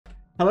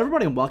Hello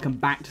everybody and welcome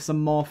back to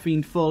some more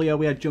Fiend Folio.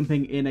 We are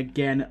jumping in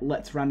again.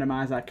 Let's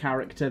randomize our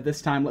character.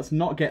 This time let's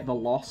not get the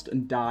Lost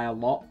and die a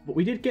lot. But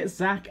we did get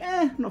Zach.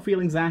 Not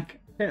feeling Zach.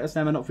 Tainted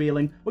Stemmer, not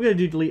feeling. We're going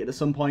to do Delete it at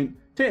some point.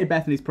 Tainted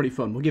Bethany's pretty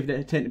fun. We'll give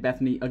it Tainted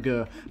Bethany a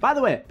go. By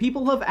the way,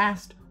 people have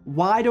asked,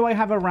 why do I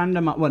have a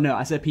randomizer? Well, no,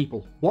 I said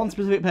people. One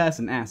specific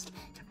person asked,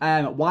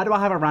 why do I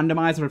have a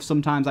randomizer if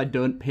sometimes I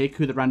don't pick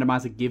who the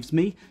randomizer gives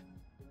me?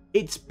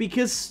 It's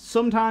because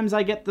sometimes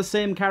I get the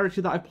same character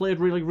that I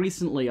played really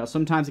recently, or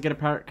sometimes I get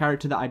a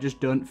character that I just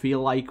don't feel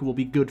like will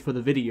be good for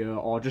the video,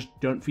 or just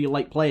don't feel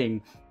like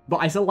playing. But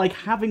I still like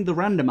having the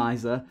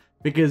randomizer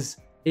because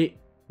it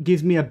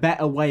gives me a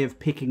better way of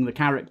picking the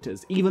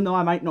characters, even though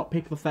I might not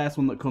pick the first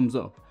one that comes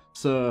up.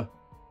 So,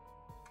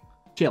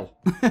 chill.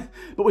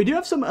 But we do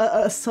have some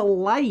a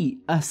slight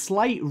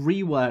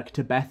rework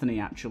to Bethany,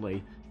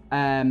 actually.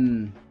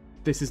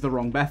 This is the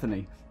wrong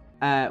Bethany.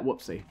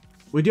 Whoopsie.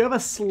 We do have a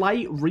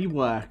slight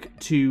rework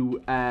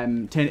to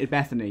Tainted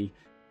Bethany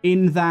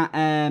in that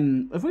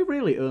have we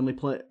really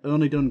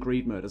only done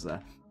greed murders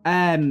there?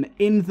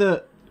 In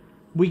that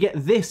we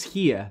get this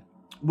here,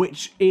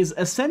 which is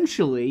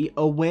essentially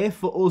a way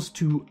for us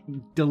to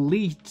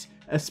delete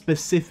a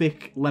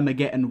specific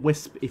Lemmageddon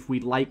Wisp if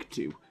we'd like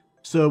to.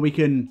 So we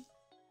can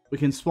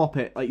swap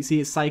it. Like you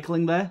see, it's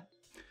cycling there.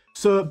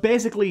 So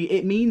basically,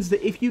 it means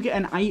that if you get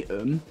an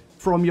item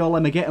from your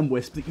Lemmageddon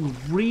Wisp that you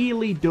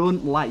really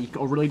don't like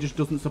or really just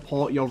doesn't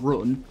support your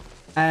run,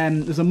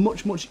 there's a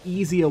much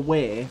easier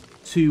way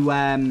to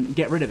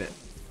get rid of it.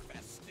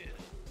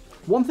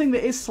 One thing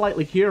that is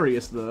slightly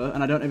curious though,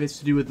 and I don't know if it's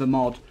to do with the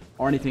mod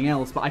or anything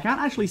else, but I can't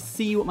actually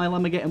see what my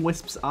Lemmageddon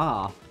Wisps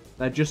are.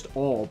 They're just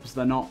orbs,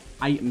 they're not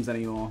items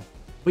anymore.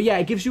 But yeah,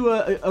 it gives you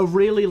a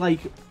really like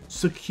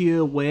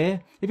secure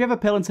way. If you have a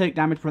pill and take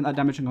damage, prevent that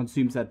damage and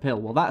consume said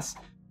pill. Well, that's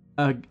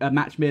a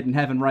match made in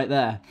heaven right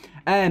there.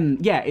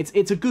 Yeah,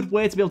 it's a good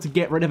way to be able to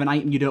get rid of an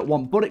item you don't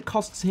want, but it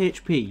costs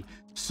HP.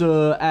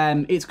 So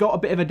it's got a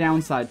bit of a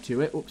downside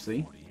to it.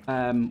 Oopsie.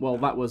 Well,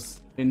 that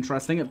was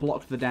interesting. It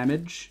blocked the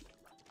damage.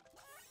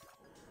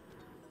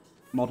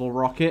 Model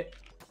rocket.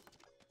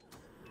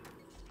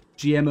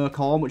 GMO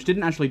corn, which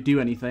didn't actually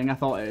do anything. I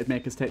thought it'd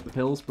make us take the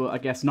pills, but I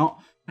guess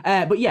not.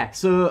 But yeah,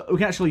 so we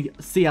can actually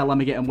see our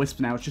Lemmageddon Wisp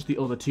now. It's just the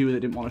other two that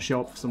didn't want to show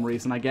up for some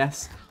reason, I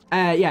guess.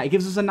 Yeah, it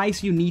gives us a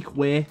nice, unique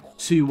way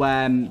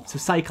to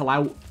cycle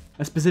out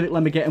a specific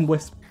Lemmageddon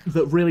Wisp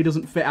that really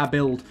doesn't fit our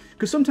build.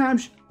 Because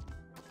sometimes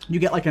you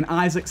get like an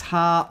Isaac's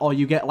Heart, or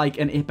you get like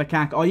an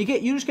Ipecac, or you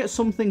just get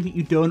something that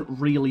you don't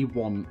really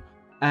want.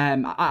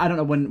 I don't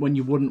know when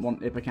you wouldn't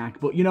want Ipecac,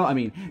 but you know what I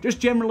mean. Just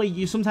generally,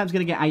 you're sometimes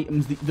going to get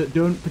items that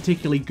don't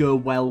particularly go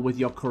well with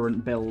your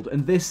current build,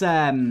 and this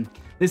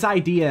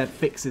idea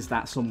fixes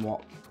that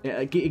somewhat.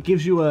 It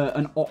gives you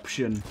an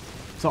option,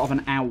 sort of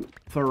an out,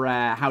 for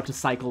how to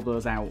cycle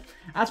those out.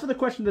 As for the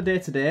question of the day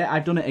today,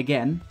 I've done it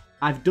again.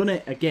 I've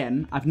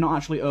not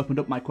actually opened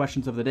up my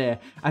questions of the day.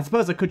 I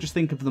suppose I could just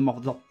think of them off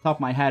the top of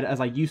my head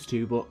as I used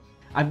to, but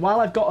while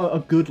I've got a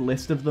good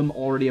list of them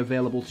already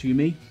available to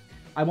me,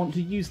 I want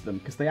to use them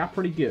because they are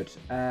pretty good.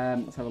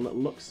 Let's have a little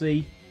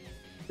look-see.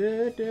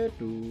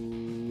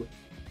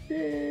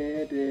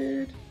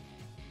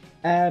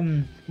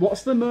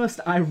 What's the most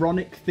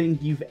ironic thing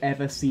you've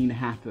ever seen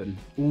happen?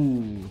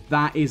 Ooh,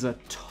 that is a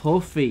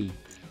toughie.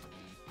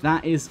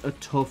 That is a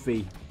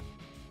toughie.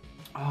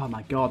 Oh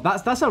my god,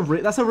 that's a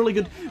really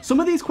good. Some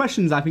of these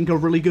questions I think are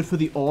really good for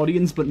the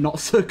audience, but not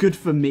so good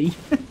for me.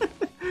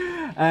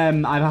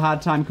 I've a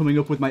hard time coming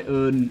up with my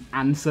own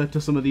answer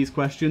to some of these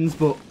questions,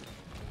 but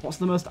what's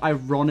the most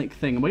ironic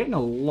thing? And we're getting a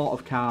lot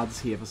of cards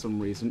here for some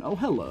reason. Oh,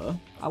 hello.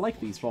 I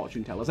like these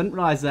fortune tellers. I didn't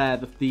realize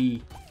that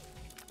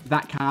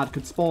that card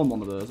could spawn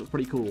one of those. It's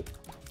pretty cool.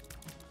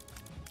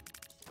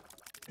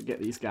 Get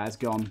these guys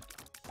gone.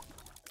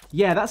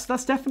 Yeah,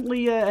 that's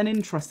definitely an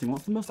interesting.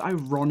 What's the most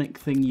ironic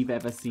thing you've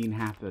ever seen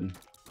happen?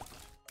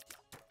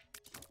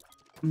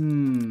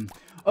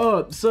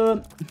 Oh,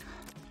 so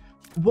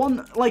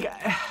one like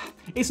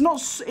it's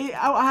not.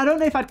 I don't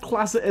know if I'd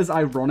class it as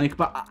ironic,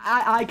 but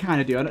I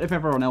kind of do. I don't know if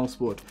everyone else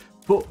would.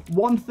 But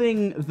one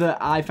thing that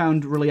I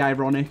found really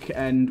ironic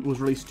and was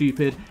really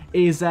stupid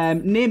is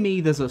near me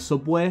there's a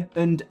Subway,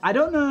 and I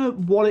don't know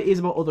what it is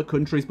about other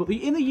countries, but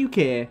in the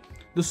UK,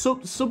 the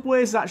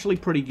Subway is actually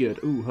pretty good.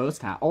 Ooh,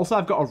 host hat. Also,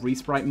 I've got a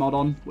Resprite mod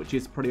on, which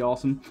is pretty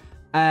awesome.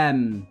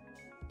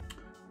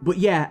 But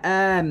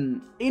yeah,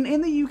 in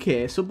the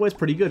UK, Subway's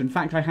pretty good. In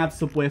fact, I had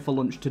Subway for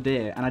lunch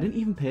today, and I didn't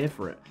even pay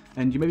for it.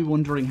 And you may be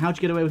wondering, how'd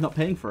you get away with not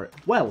paying for it?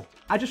 Well,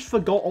 I just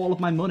forgot all of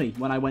my money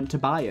when I went to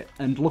buy it.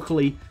 And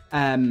luckily,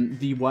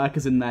 the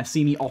workers in there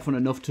see me often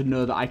enough to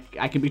know that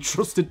I can be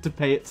trusted to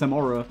pay it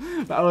tomorrow.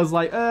 But I was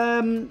like, I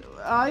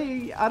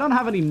don't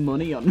have any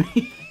money on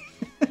me.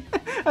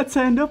 I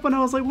turned up and I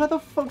was like, where the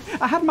fuck?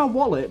 I had my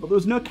wallet, but there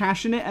was no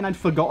cash in it, and I'd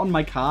forgotten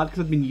my card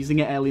because I'd been using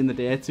it early in the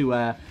day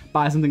to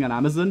buy something on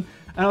Amazon.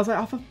 And I was like,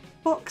 oh, for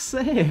fuck's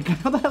sake,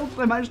 how the hell did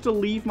I manage to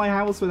leave my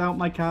house without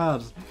my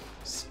card?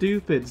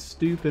 Stupid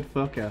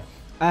fucker.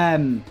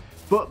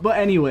 But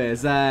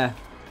anyways,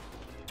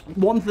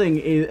 one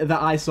thing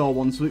that I saw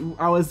once,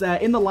 I was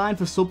in the line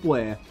for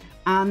Subway,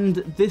 and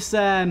this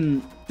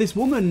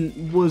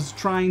woman was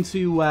trying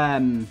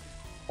to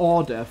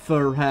order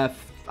for her.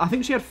 I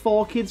think she had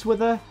 4 kids with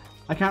her.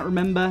 I can't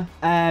remember.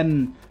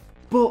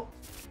 But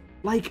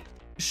like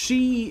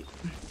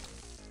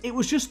it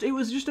was just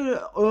an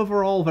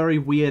overall very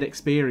weird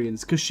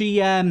experience, because she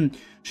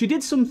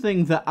did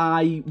something that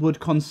I would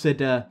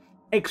consider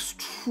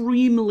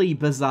extremely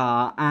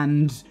bizarre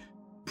and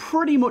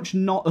pretty much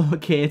not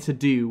okay to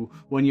do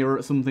when you're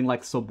at something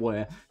like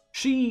Subway.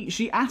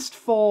 She asked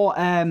for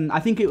I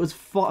think it was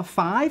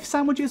 5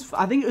 sandwiches.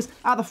 I think it was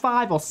either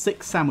 5 or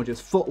 6 sandwiches,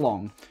 foot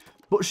long,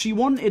 but she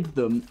wanted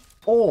them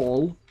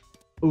all.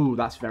 Ooh,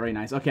 that's very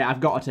nice. Okay, I've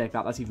got to take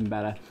that. That's even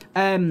better.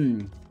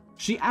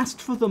 She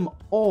asked for them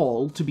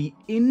all to be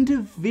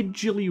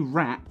individually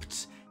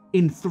wrapped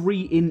in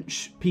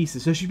 3-inch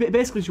pieces. So she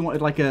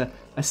wanted like a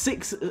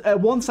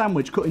 1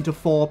 sandwich cut into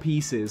 4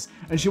 pieces,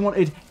 and she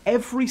wanted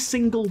every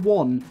single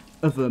one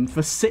of them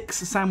for 6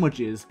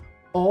 sandwiches,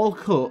 all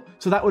cut.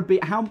 So that would be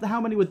how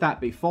many would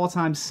that be? 4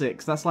 times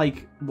 6. That's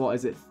like, what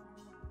is it?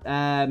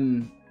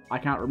 I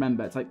can't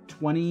remember. It's like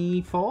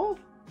 24.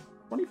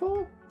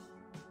 24.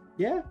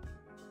 Yeah.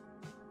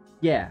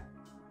 Yeah.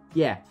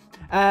 Yeah.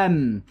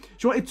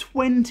 She wanted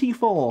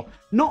 24.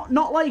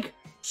 Not like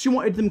she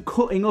wanted them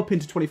cutting up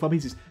into 24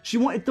 pieces. She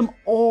wanted them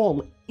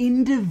all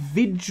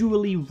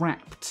individually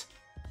wrapped.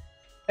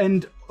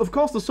 And of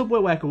course the Subway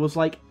worker was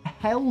like,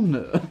 hell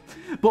no.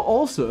 But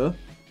also,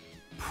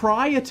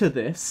 prior to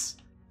this,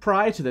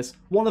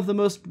 one of the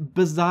most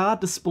bizarre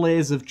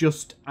displays of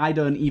just, I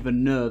don't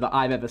even know, that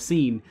I've ever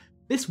seen,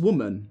 this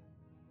woman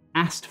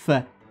asked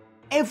for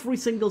every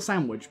single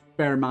sandwich,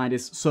 bear in mind,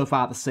 is so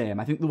far the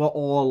same. I think they were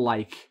all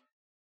like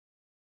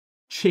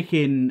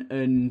chicken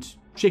and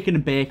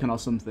bacon or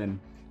something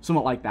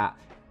like that.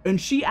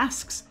 And she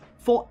asks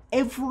for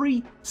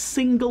every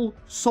single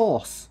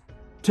sauce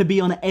to be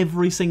on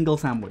every single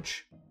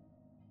sandwich.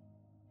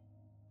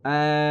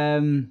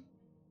 Oh,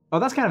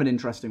 that's kind of an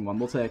interesting one.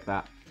 We'll take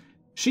that.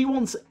 She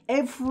wants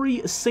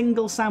every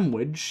single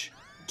sandwich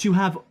to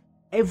have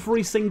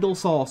every single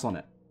sauce on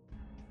it.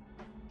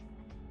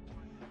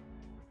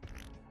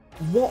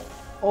 What?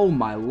 Oh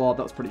my lord,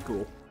 that's pretty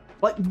cool.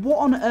 Like, what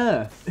on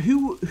earth?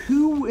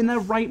 Who in their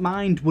right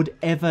mind would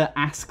ever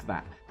ask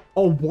that?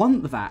 Or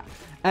want that?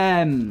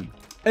 And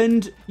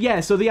yeah,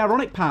 so the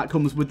ironic part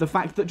comes with the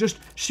fact that just,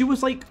 she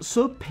was like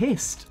so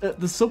pissed at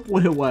the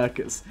Subway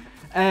workers.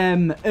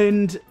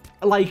 And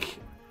like,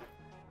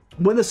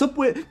 when the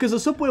Subway, because the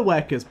Subway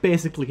workers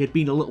basically had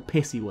been a little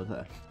pissy with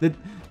her.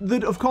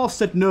 They'd of course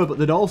said no, but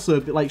they'd also,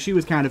 like, she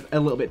was kind of a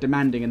little bit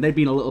demanding, and they'd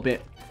been a little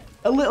bit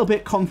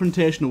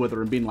confrontational with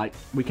her and been like,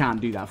 we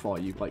can't do that for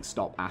you, like,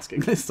 stop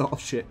asking this sort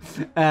of shit.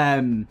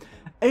 And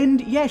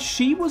yeah,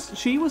 she was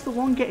the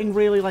one getting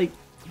really, like,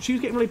 she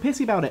was getting really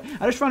pissy about it.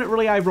 I just found it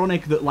really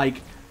ironic that,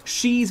 like,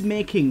 she's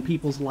making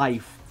people's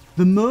life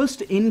the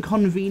most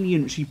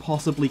inconvenient she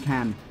possibly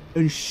can,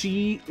 and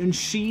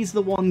she's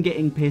the one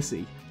getting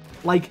pissy.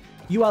 Like,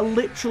 you are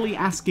literally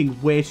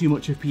asking way too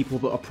much of people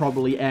that are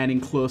probably earning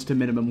close to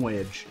minimum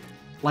wage.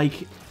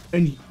 Like,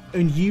 and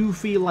you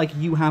feel like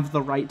you have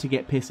the right to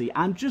get pissy.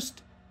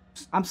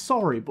 I'm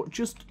sorry, but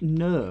just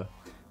no.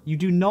 You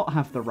do not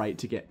have the right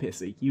to get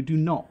pissy. You do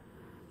not.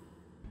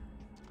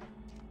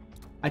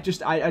 I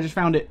just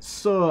found it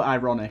so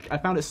ironic. I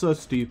found it so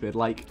stupid.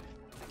 Like,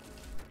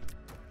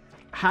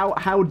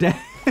 how dare...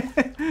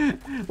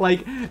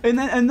 like, and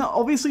then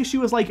obviously she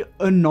was, like,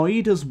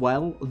 annoyed as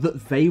well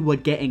that they were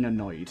getting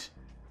annoyed.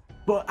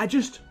 But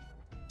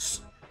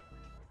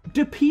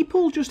do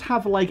people just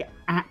have, like,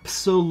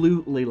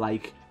 absolutely,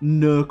 like,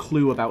 no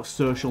clue about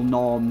social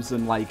norms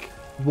and, like,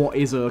 what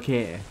is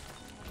okay?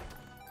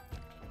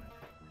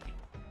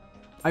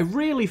 I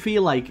really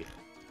feel like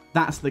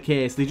that's the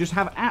case. They just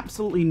have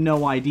absolutely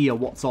no idea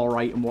what's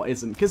alright and what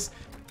isn't. Because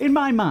in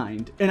my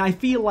mind, and I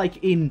feel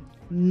like in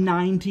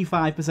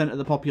 95% of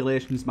the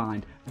population's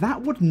mind,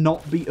 that would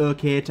not be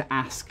okay to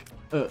ask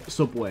at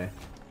Subway.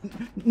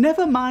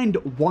 Never mind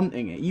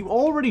wanting it. You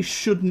already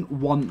shouldn't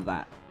want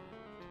that.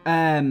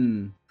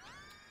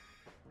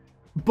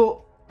 But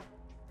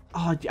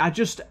oh,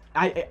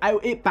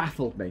 it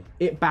baffled me.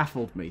 It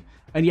baffled me.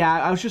 And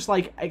yeah, I was just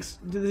like,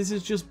 this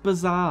is just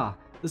bizarre.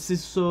 This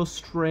is so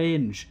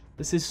strange.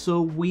 This is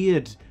so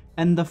weird.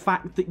 And the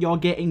fact that you're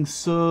getting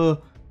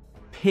so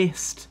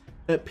pissed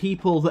at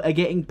people that are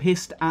getting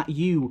pissed at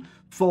you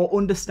for,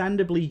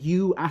 understandably,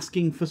 you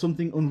asking for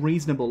something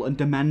unreasonable and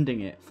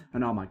demanding it.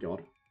 And oh my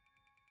god.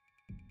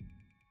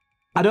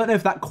 I don't know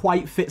if that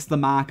quite fits the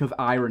mark of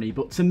irony,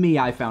 but to me,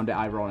 I found it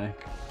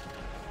ironic.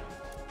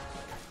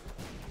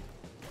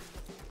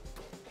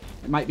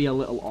 It might be a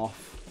little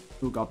off.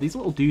 Oh god, these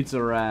little dudes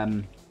are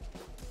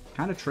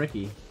kind of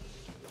tricky.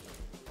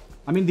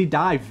 I mean, they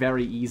die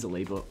very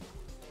easily, but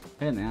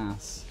pain in the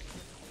ass.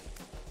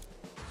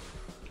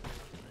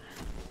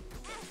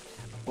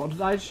 What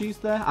did I just use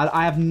there?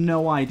 I have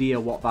no idea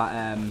what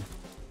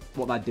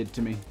that did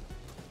to me.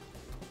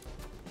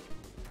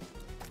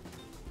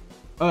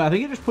 Oh, I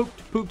think it just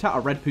pooped out a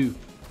red poo.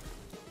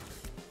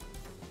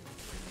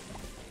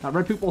 That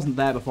red poop wasn't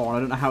there before, and I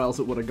don't know how else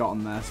it would have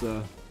gotten there,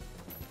 so...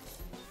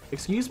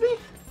 Excuse me?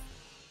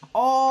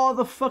 Oh,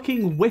 the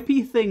fucking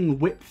whippy thing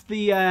whipped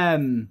the,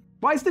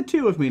 Why is there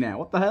two of me now?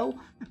 What the hell?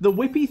 The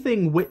whippy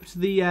thing whipped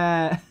the,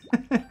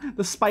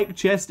 the spiked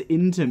chest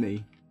into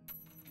me.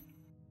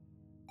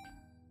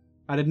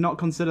 I did not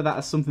consider that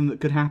as something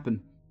that could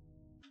happen.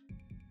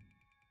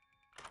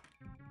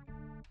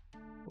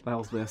 What the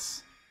hell's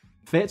this?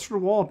 Fate's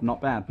Reward.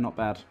 Not bad, not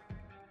bad.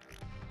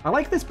 I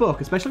like this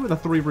book, especially with a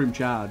 3-room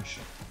charge.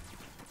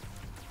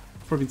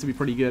 Proving to be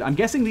pretty good. I'm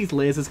guessing these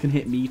lasers can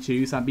hit me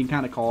too, so I'm being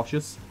kind of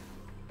cautious.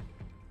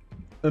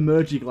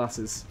 Emergy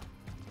glasses.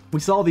 We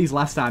saw these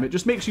last time. It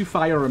just makes you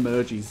fire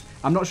emergies.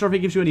 I'm not sure if it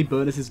gives you any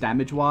bonuses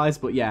damage-wise,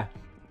 but yeah.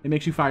 It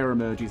makes you fire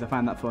emergies. I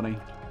find that funny.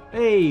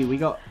 Hey, we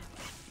got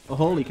a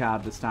holy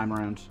card this time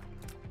around.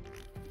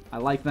 I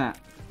like that.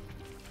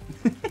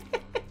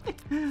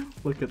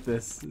 Look at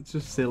this. It's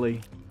just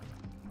silly.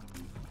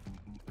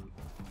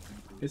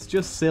 It's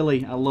just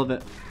silly. I love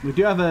it. We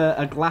do have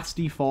a glass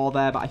D4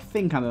 there, but I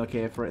think I'm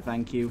okay for it,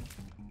 thank you.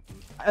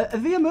 Are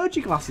the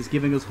emergy glasses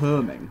giving us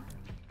herming?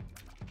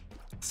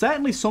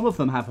 Certainly some of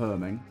them have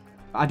herming.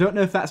 I don't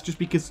know if that's just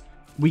because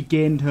we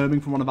gained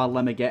herming from one of our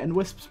Lemmigeddon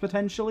wisps,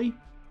 potentially.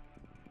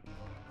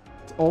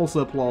 It's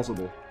also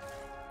plausible.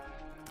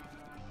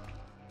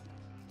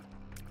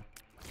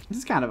 This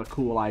is kind of a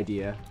cool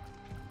idea.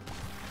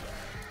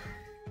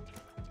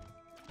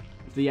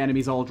 The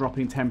enemies all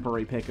dropping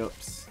temporary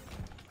pickups.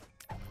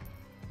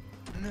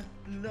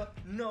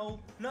 No,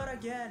 not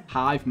again.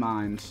 Hive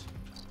mind.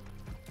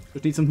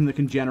 Just need something that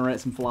can generate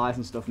some flies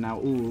and stuff now.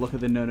 Ooh, look at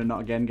the no, not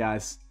again,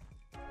 guys.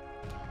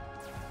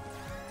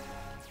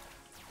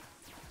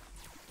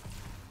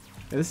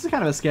 Yeah, this is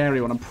kind of a scary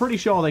one. I'm pretty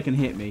sure they can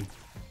hit me.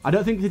 I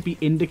don't think they'd be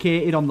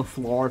indicated on the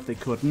floor if they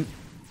couldn't.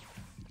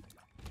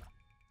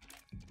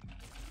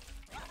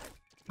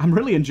 I'm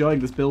really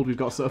enjoying this build we've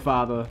got so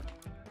far, though.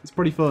 It's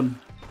pretty fun.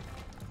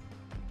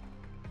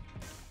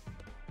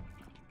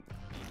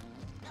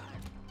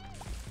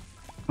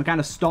 We're kind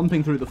of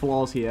stomping through the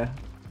floors here.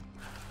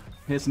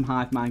 Here's some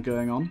hive mind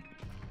going on.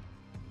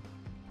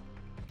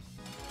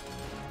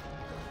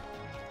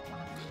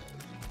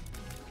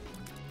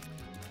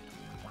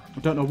 I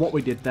don't know what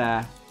we did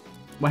there.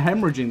 We're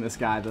hemorrhaging this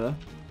guy, though.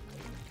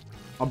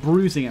 Or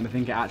bruising him, I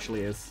think it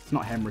actually is. It's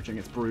not hemorrhaging,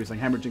 it's bruising.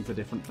 Hemorrhaging's a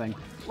different thing.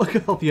 Look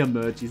at all the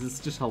emergies.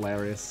 It's just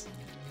hilarious.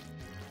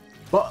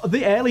 But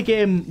the early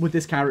game with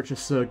this character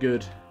is so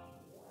good.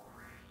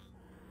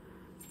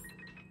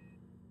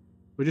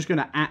 We're just going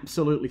to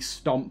absolutely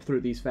stomp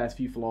through these first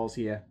few floors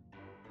here.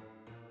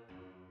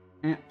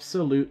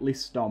 Absolutely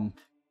stomp.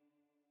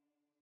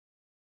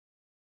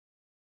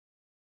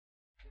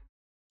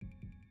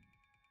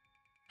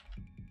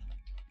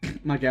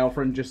 My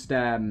girlfriend just,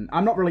 I'm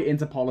not really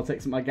into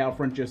politics, but my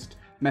girlfriend just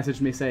messaged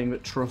me saying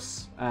that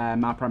Truss,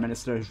 our Prime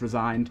Minister, has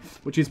resigned,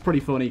 which is pretty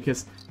funny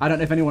because I don't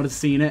know if anyone has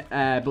seen it,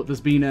 but there's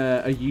been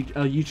a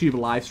YouTube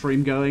live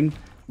stream going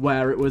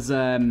where it was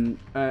a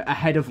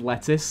head of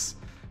lettuce,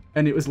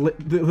 and it was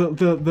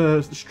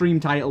the stream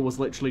title was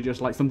literally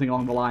just like something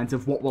along the lines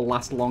of what will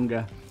last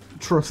longer,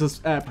 Truss as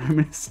Prime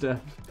Minister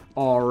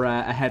or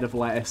a head of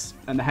lettuce,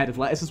 and the head of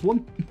lettuce has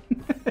won.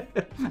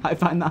 I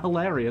find that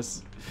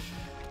hilarious.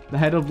 The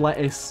head of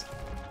lettuce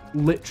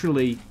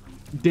literally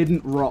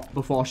didn't rot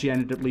before she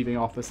ended up leaving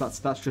office.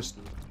 That's just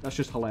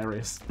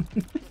hilarious.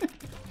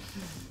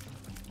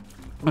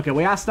 Okay,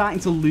 we are starting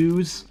to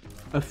lose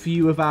a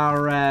few of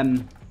our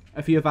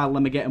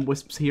Lemmigeddon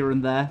wisps here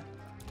and there.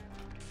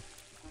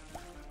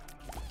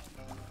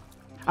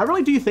 I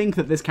really do think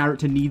that this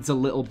character needs a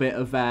little bit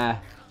of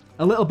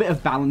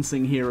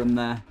balancing here and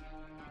there.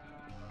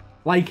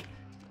 Like,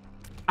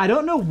 I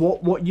don't know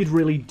what you'd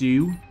really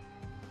do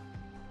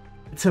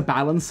to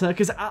balance her,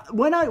 because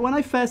when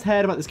I first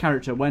heard about this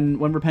character, when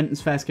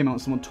Repentance first came out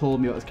and someone told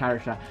me about this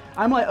character,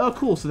 I'm like, oh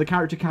cool, so the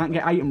character can't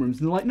get item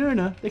rooms, and they're like,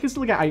 no, they can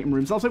still get item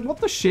rooms. I was like, what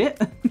the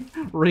shit?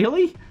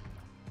 Really?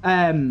 But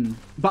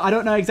I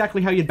don't know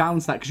exactly how you'd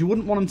balance that, because you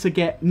wouldn't want them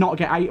to not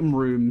get item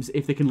rooms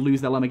if they can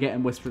lose their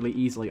Lemmigeddon wisp really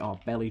easily. Oh,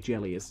 Belly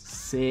Jelly is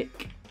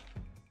sick.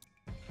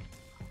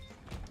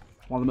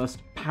 One of the most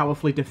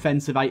powerfully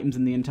defensive items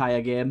in the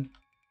entire game.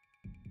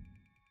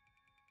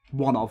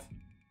 One of.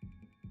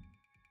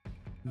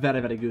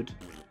 Very, very good.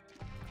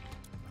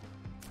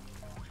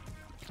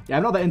 Yeah,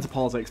 I'm not that into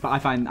politics, but I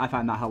find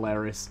that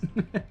hilarious.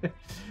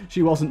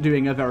 She wasn't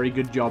doing a very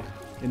good job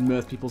in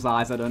most people's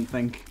eyes, I don't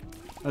think.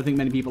 I don't think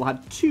many people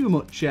had too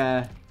much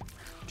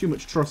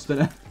trust in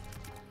her.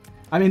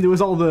 I mean, there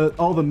was all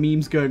the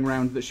memes going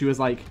around that she was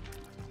like,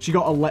 she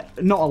got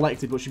not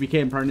elected, but she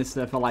became Prime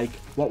Minister for like,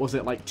 what was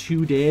it, like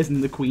 2 days,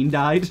 and the Queen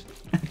died.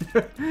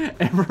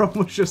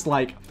 Everyone was just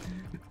like,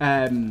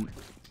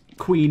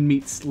 Queen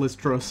meets Liz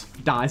Truss,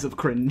 dies of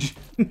cringe.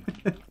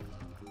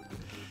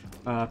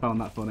 I found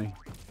that funny.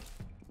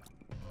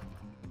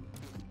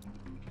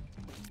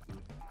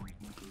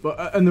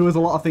 But and there was a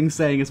lot of things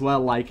saying as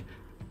well, like,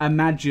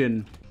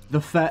 imagine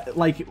the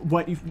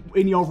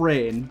in your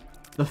reign,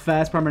 the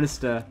first Prime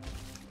Minister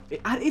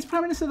Is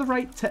Prime Minister the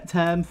right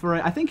term for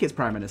it? I think it's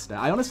Prime Minister.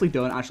 I honestly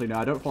don't actually know.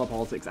 I don't follow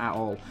politics at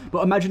all.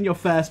 But imagine your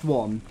first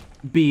one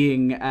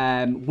being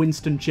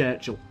Winston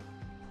Churchill.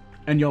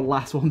 And your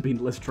last one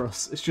being Liz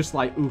Truss. It's just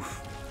like,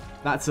 oof.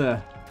 That's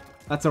a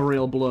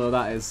real blow,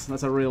 that is.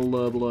 That's a real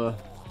low blow.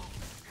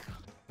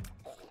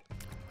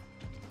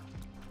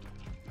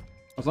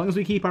 As long as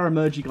we keep our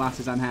emoji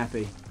glasses, I'm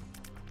happy.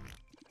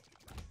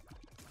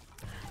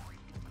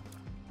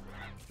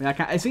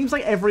 Yeah, it seems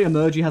like every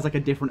emoji has like a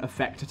different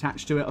effect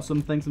attached to it or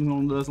something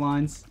along those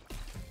lines.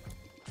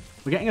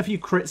 We're getting a few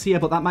crits here,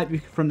 but that might be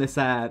from this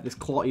this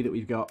clotty that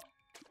we've got.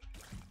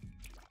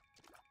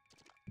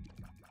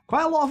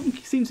 Quite a lot of them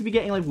seem to be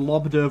getting like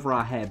lobbed over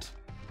our head.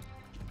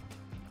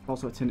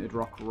 Also a tinted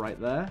rock right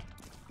there.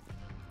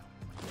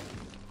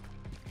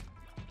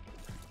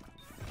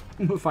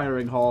 We're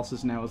firing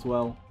horses now as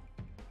well.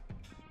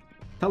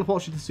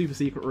 Teleport you to the super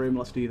secret room.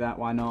 Let's do that.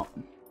 Why not?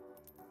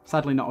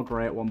 Sadly, not a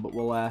great one, but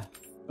we'll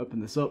open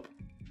this up.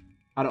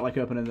 I don't like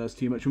opening those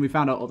too much. And we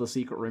found out other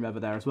secret room over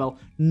there as well.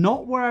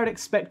 Not where I'd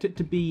expect it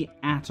to be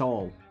at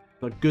all.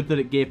 But good that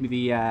it gave me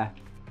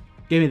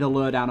the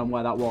lowdown on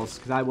where that was,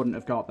 because I wouldn't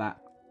have got that.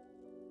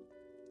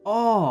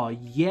 Oh,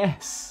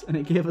 yes. And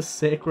it gave us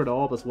Sacred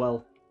Orb as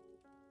well.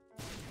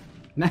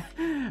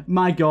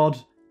 My god.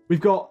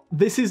 We've got...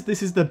 This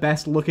is the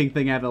best looking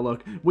thing ever,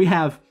 look. We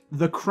have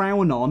the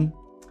crown on,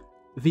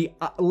 the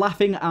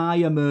laughing eye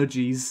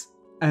emojis,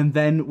 and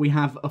then we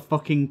have a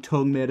fucking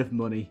tongue made of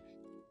money.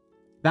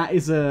 That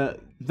is a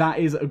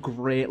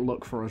great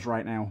look for us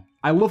right now.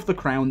 I love the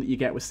crown that you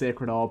get with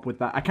Sacred Orb with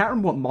that. I can't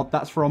remember what mod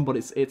that's from, but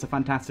it's a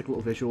fantastic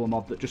little visual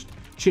mod that just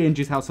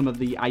changes how some of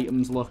the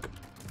items look.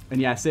 And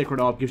yeah, Sacred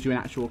Orb gives you an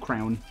actual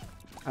crown.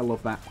 I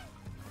love that.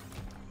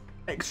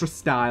 Extra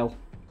style.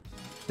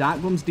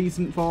 Dark Bum's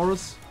decent for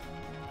us.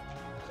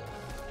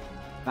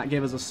 That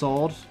gave us a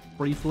sword,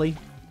 briefly.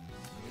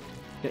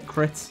 Get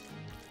crits.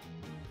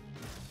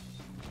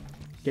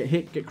 Get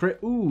hit, get crit.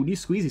 Ooh, new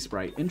squeezy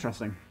sprite.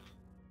 Interesting.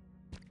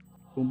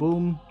 Boom,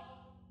 boom.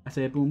 I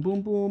say boom,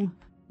 boom, boom.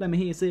 Let me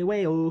hear you say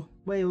wayo,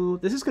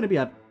 wayo. This is going to be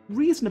a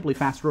reasonably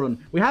fast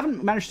run. We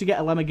haven't managed to get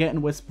a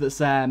Lemmigator Wisp that's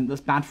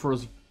bad for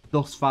us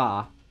thus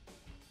far.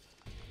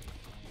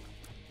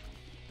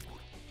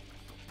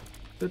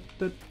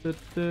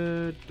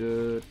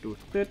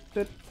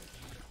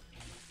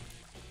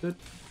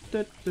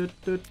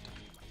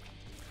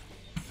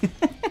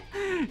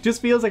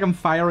 Just feels like I'm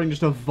firing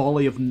just a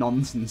volley of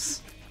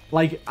nonsense.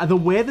 Like, the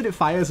way that it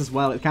fires as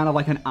well, it's kind of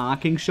like an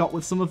arcing shot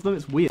with some of them.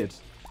 It's weird.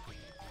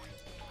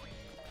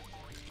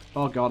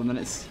 Oh god, and then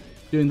it's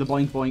doing the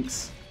boink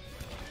boinks.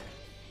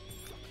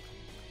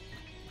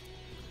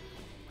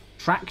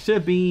 Tractor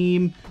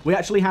Beam. We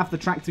actually have the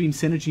Tractor Beam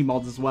synergy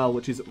mods as well,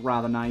 which is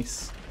rather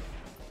nice.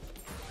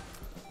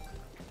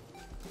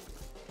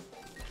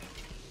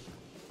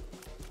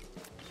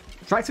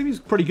 Tractor Beam's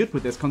pretty good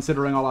with this,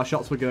 considering all our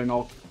shots were going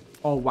all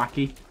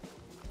wacky.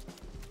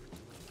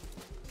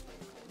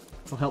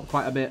 This will help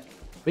quite a bit.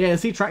 But yeah,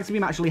 see, Tractor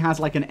Beam actually has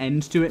like an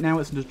end to it now.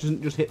 It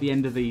doesn't just hit the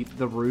end of the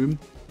room.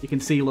 You can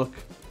see, look.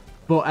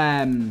 But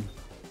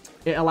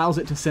it allows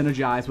it to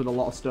synergize with a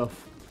lot of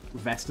stuff.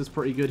 Vesta's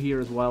pretty good here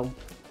as well.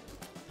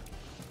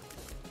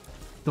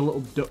 The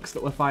little ducks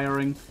that we're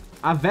firing.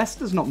 Our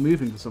Vesta's not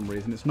moving for some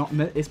reason.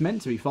 It's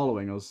meant to be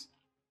following us.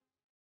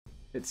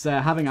 It's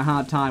having a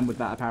hard time with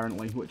that,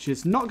 apparently, which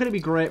is not going to be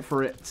great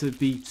for it to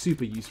be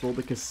super useful,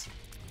 because...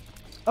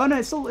 Oh, no,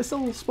 it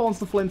still spawns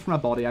the flint from our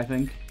body, I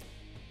think.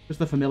 Just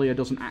the familiar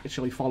doesn't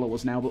actually follow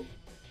us now, but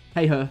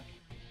hey-ho.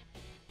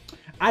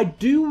 I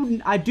do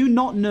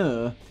not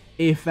know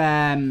if...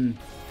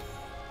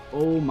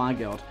 Oh, my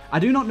god. I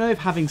do not know if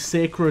having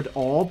Sacred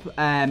Orb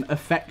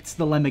affects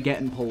the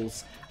Lemmigator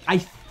pulls. I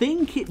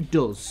think it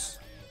does.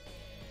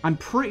 I'm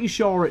pretty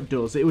sure it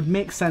does. It would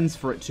make sense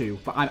for it to,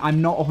 but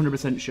I'm not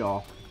 100%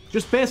 sure.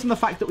 Just based on the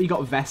fact that we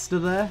got Vesta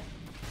there,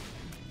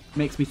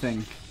 makes me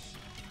think.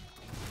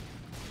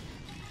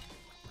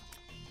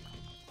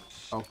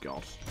 Oh,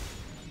 God.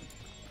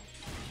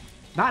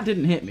 That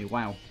didn't hit me.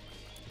 Wow.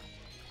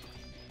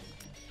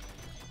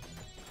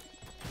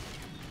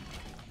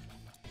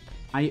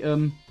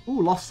 Item.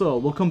 Ooh, Lost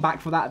Soul. We'll come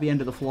back for that at the end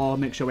of the floor.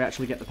 Make sure we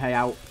actually get the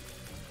payout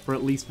for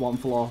at least one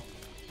floor.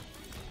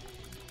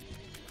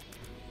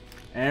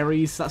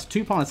 Ares. That's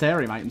 2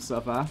 planetarium items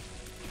so far.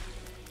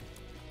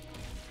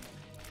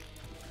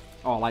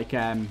 Oh, like,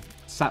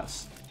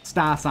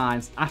 star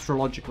signs.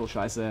 Astrological, should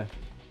I say.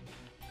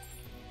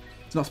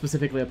 It's not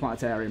specifically a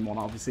planetarium one,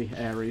 obviously.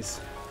 Ares.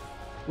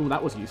 Ooh,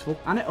 that was useful.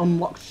 And it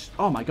unlocked...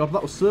 Oh my god,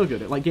 that was so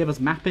good. It, like, gave us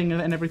mapping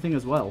and everything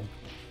as well.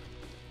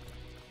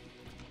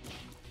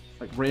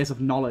 Like, rays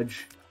of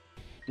knowledge.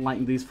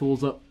 Lighting these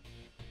fools up.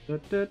 Hey,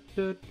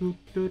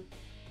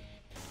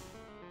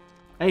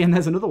 and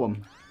there's another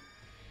one.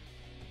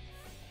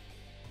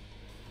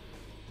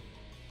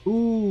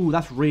 Ooh,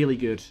 that's really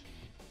good.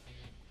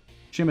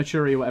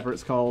 Chimichurri, whatever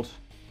it's called.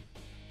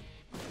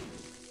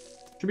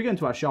 Should we go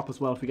into our shop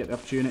as well if we get the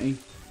opportunity?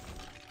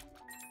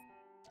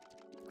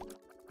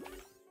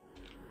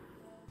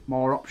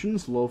 More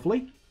options,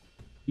 lovely.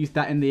 Used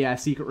that in the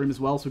secret room as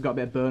well, so we've got a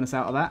bit of bonus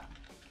out of that.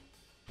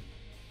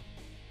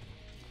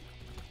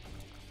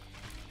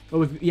 Oh,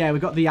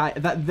 we've got the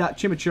that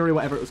chimichurri,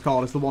 whatever it was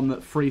called, is the one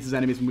that freezes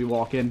enemies when we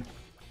walk in.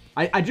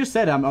 I just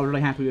said I'm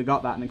really happy we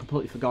got that and I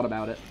completely forgot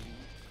about it.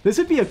 This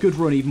would be a good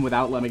run even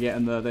without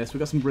Lemigating this. We've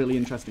got some really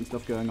interesting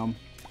stuff going on.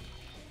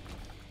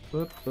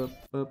 Boop, boop,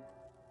 boop.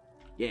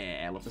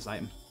 Yeah, I love this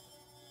item.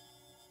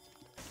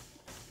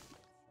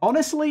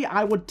 Honestly,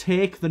 I would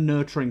take the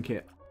no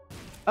trinket.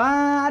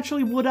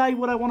 Actually, would I?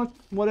 Would I want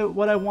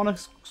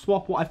to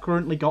swap what I've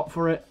currently got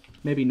for it?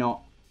 Maybe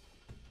not.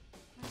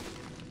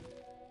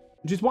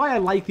 Which is why I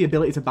like the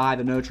ability to buy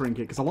the no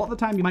trinket, because a lot of the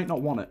time you might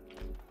not want it.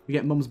 You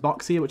get Mum's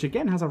box here, which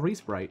again has a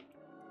resprite.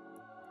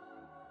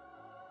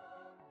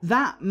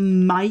 That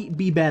might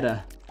be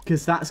better,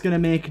 because that's going to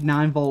make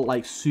 9 volt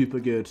like super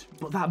good.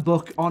 But that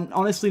book,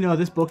 honestly, no,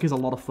 this book is a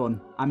lot of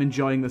fun. I'm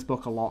enjoying this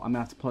book a lot. I'm going to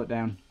have to put it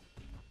down.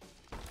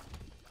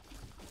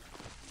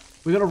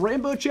 We got a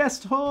rainbow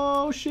chest.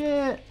 Oh,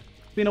 shit.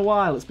 It's been a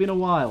while. It's been a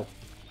while.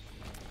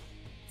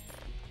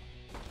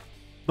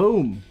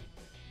 Boom.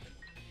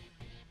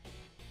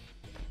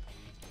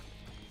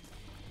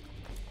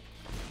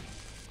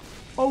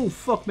 Oh,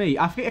 fuck me.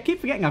 I keep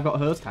forgetting I've got a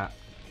Hurst hat.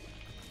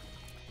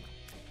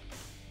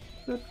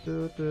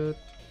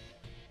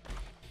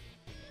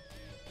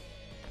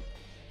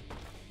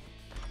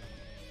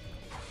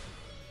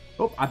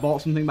 Oh, I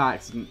bought something by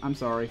accident. I'm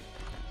sorry.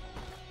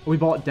 We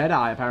bought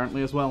Deadeye,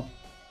 apparently, as well.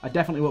 I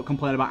definitely won't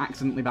complain about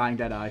accidentally buying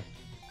Deadeye.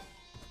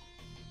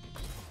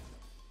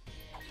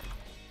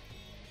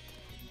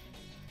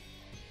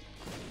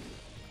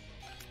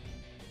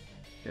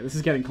 Yeah, this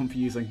is getting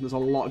confusing. There's a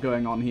lot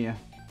going on here.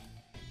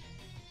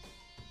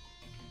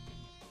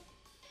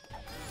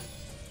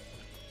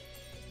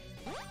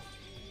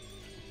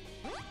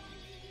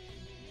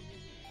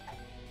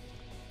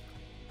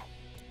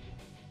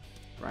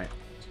 Right.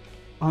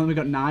 Oh, and we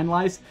got 9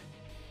 lives.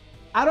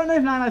 I don't know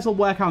if 9 lives will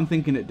work how I'm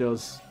thinking it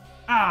does.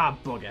 Ah,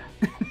 bugger.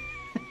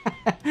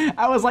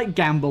 I was like,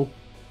 gamble.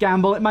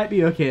 Gamble, it might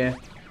be okay.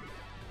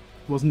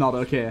 Was not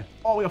okay.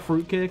 Oh, we got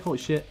fruitcake. Holy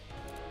shit.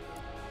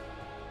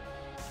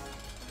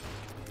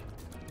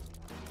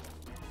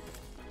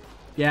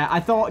 Yeah,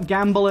 I thought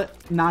gamble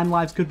at 9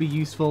 lives could be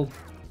useful.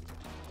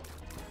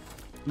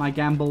 My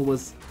gamble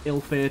was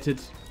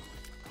ill-fated.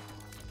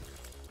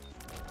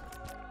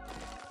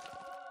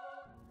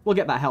 We'll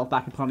get that health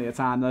back in plenty of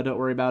time, though. Don't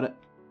worry about it.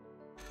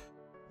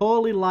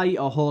 Holy Light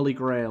or Holy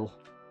Grail?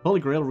 Holy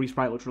Grail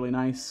resprite looks really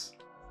nice.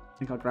 I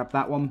think I'll grab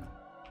that one.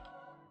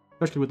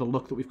 Especially with the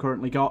luck that we've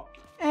currently got.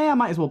 I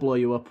might as well blow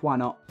you up. Why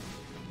not?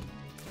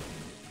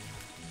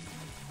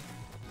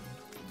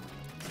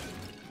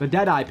 The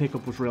Deadeye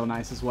pickup was real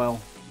nice as well.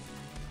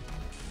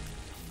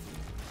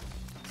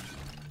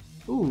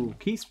 Ooh,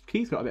 Keith's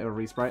got a bit of a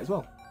resprite as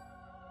well.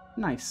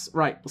 Nice.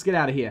 Right, let's get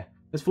out of here.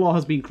 This floor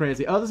has been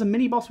crazy. Oh, there's a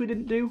mini-boss we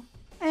didn't do?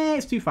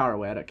 It's too far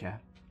away. I don't care.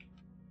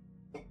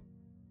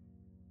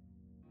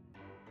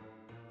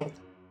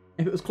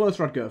 If it was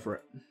closer, I'd go for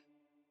it.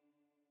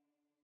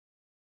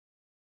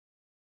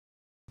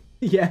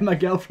 Yeah, my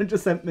girlfriend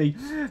just sent me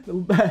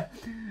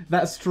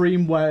that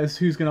stream where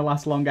who's going to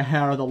last longer,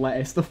 hair or the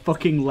lettuce. The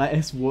fucking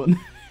lettuce won.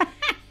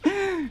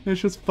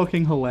 It's just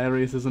fucking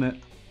hilarious, isn't it?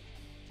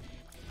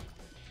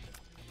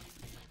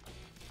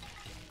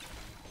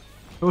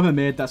 Whoever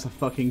made that's a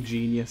fucking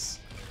genius.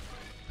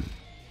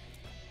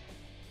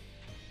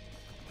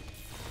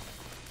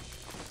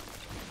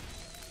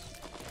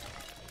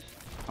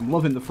 I'm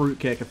loving the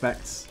fruitcake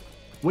effects.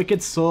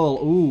 Wicked Soul.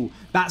 Ooh,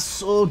 that's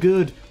so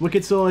good.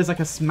 Wicked Soul is like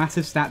a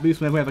massive stat boost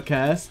whenever we have a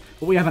curse,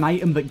 but we have an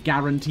item that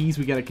guarantees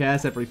we get a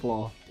curse every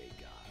floor.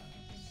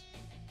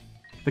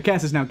 The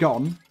curse is now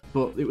gone,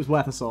 but it was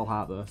worth a soul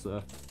heart though,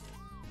 so.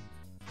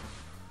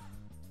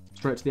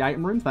 Straight to the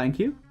item room, thank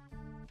you.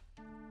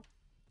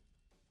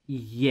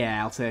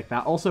 Yeah, I'll take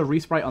that. Also,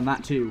 resprite on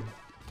that too.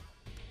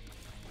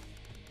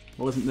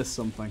 Well, isn't this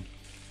something?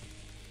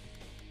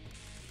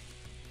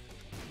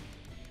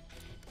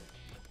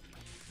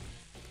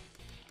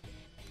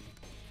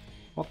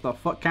 What the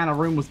fuck kind of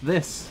room was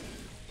this?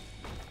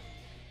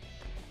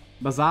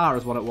 Bazaar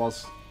is what it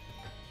was.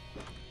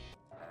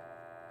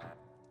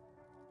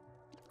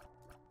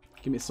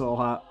 Give me a soul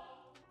heart.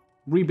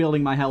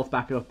 Rebuilding my health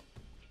back up.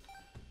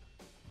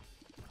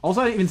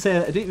 Also, I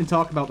didn't even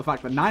talk about the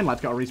fact that 9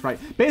 lives got a resprite.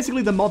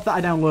 Basically, the mod that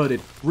I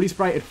downloaded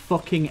resprited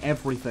fucking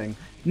everything.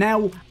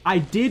 Now, I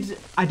did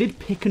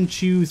pick and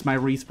choose my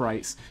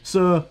resprites.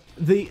 So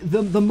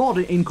the mod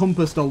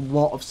encompassed a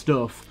lot of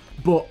stuff.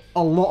 But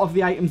a lot of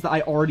the items that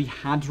I already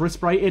had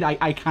resprited,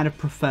 I kind of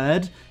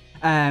preferred.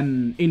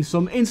 In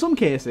some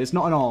cases,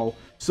 not in all.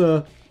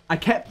 So I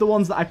kept the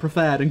ones that I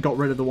preferred and got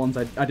rid of the ones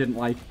I didn't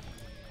like.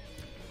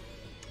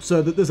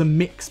 So that there's a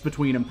mix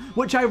between them,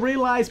 which I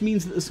realise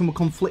means that there's some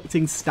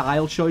conflicting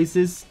style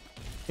choices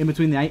in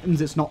between the items.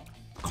 It's not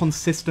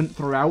consistent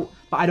throughout,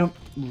 but I don't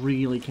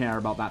really care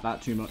about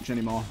that too much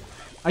anymore.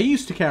 I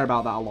used to care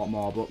about that a lot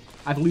more, but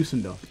I've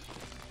loosened up.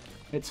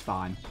 It's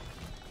fine.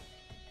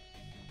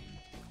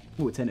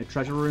 Ooh, it's in a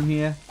treasure room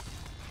here.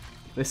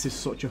 This is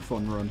such a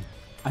fun run.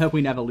 I hope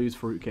we never lose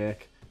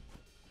fruitcake.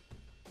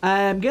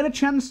 Get a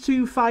chance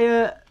to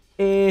fire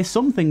a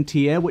something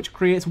tier, which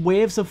creates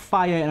waves of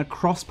fire in a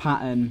cross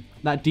pattern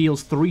that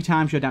deals 3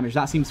 times your damage.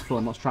 That seems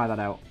fun. Let's try that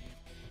out.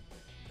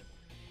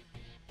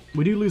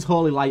 We do lose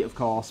Holy Light, of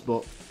course,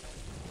 but...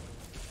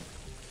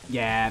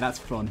 yeah, that's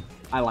fun.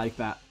 I like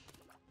that.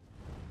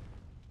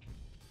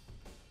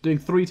 Doing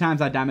 3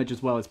 times our damage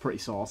as well is pretty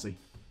saucy.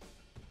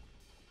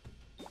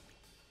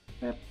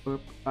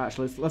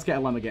 Actually, let's get a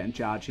Lemurget in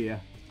charge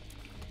here.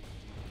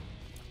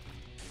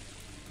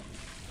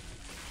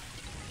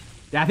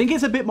 Yeah, I think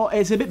it's a bit more.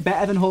 It's a bit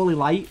better than Holy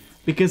Light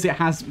because it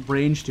has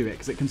range to it,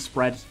 because it can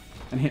spread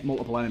and hit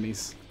multiple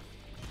enemies.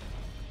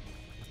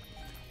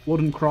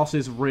 Wooden Cross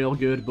is real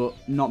good, but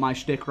not my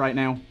shtick right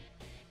now.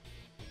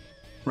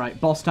 Right,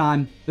 boss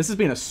time. This has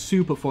been a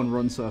super fun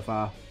run so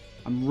far.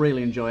 I'm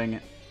really enjoying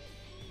it.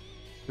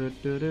 Let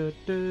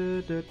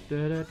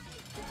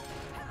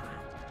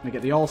me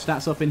get the all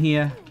stats up in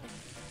here.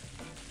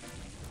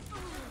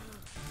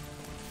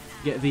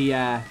 Get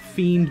the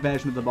Fiend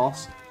version of the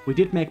boss. We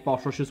did make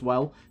boss rush as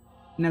well.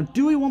 Now,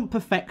 do we want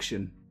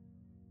perfection?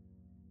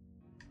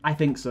 I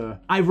think so.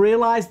 I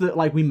realised that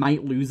like we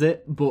might lose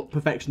it, but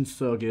perfection's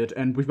so good,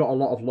 and we've got a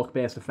lot of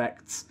luck-based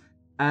effects.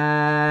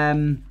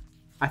 I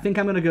think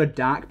I'm gonna go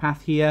dark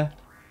path here,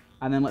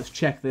 and then let's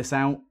check this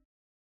out.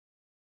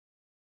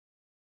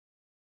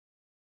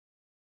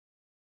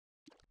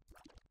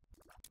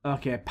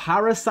 Okay,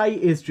 Parasite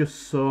is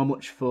just so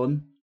much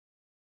fun.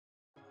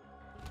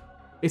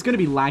 It's going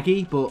to be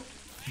laggy, but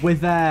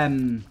with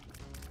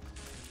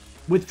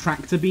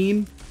Tractor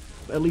Beam,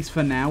 at least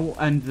for now,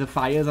 and the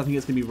fires, I think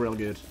it's going to be real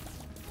good.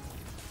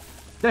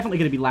 Definitely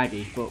going to be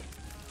laggy, but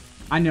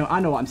I know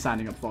what I'm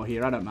signing up for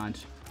here. I don't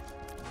mind.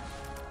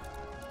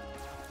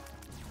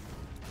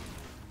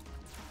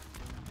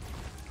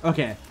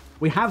 Okay,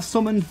 we have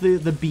summoned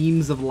the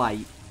beams of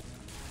light.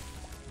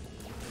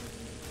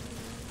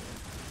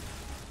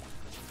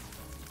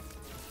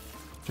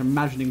 Which I'm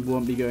imagining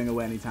won't be going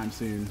away anytime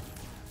soon.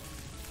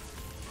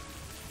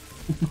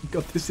 Oh my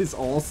god, this is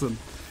awesome.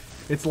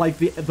 It's like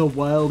the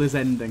world is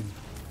ending.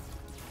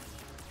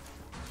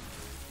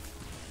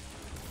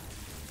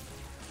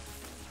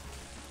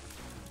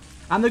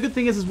 And the good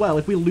thing is as well,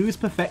 if we lose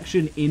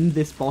perfection in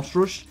this boss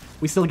rush,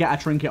 we still get our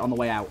trinket on the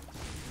way out.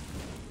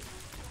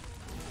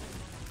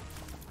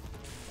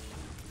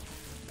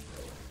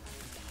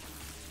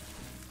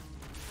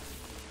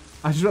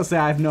 I just want to say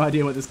I have no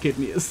idea what this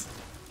kidney is.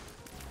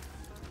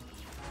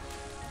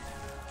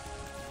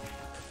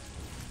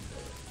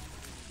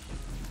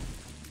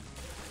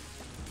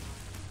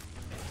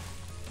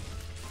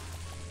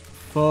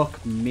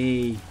 Fuck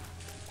me.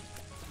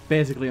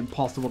 Basically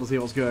impossible to see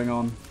what's going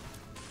on.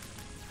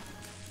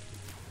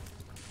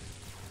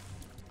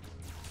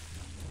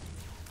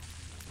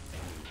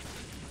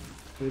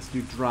 Let's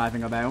do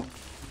driving about.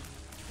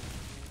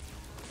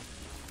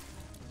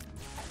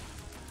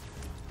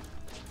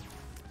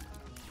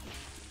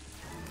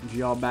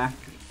 Jaw back.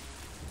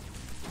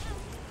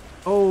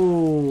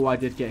 Oh, I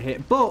did get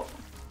hit, but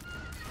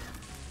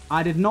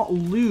I did not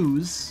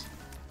lose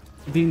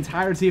the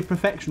entirety of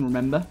perfection,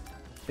 remember?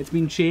 It's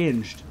been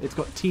changed. It's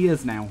got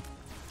tiers now.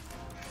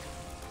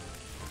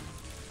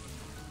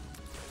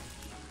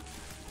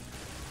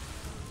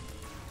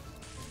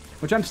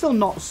 Which I'm still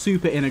not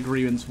super in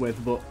agreement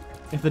with, but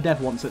if the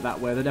dev wants it that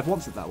way, the dev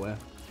wants it that way.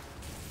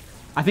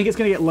 I think it's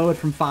going to get lowered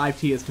from 5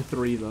 tiers to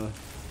 3, though.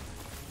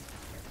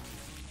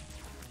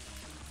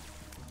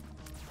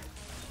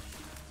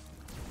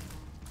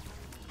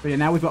 But yeah,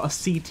 now we've got a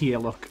C tier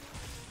look.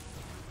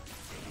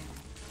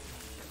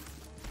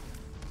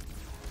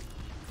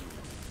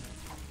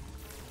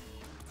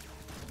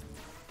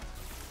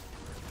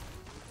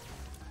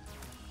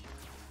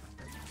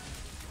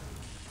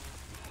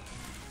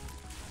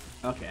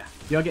 Okay,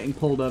 you're getting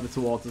pulled over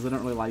towards us. I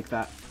don't really like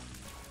that.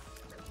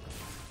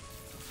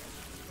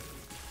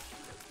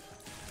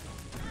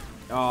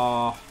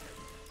 Oh,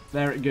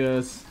 there it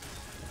goes.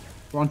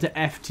 We're on to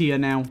F tier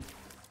now.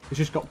 It's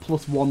just got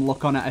 +1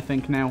 luck on it, I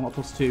think, now, or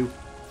 +2.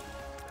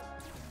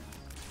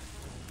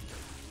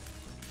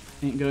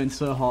 Ain't going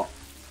so hot.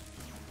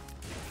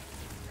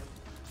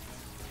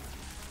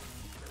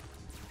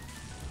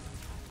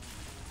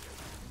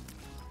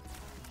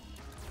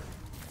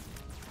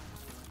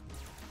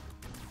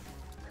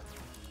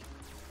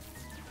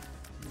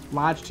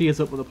 Large tiers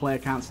up where the player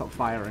can't stop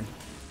firing.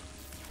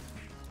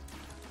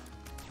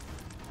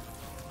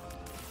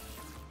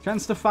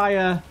 Chance to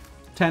fire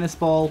tennis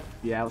ball.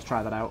 Yeah, let's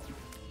try that out.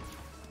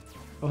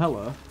 Oh,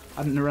 hello.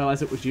 I didn't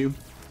realise it was you.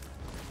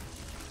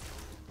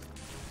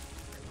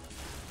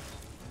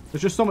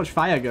 There's just so much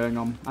fire going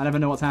on. I never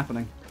know what's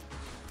happening.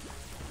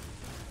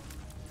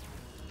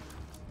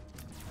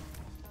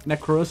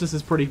 Necrosis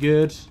is pretty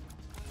good.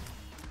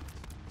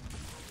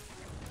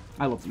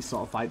 I love these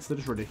sort of fights. They're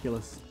just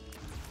ridiculous.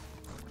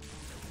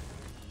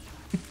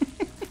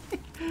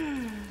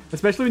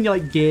 Especially when you're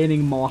like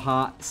gaining more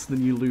hearts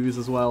than you lose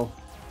as well.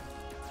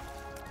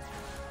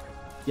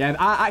 Yeah,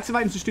 active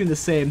items just doing the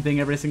same thing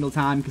every single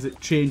time because it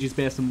changes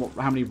based on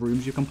how many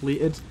rooms you've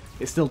completed.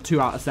 It's still 2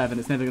 out of 7.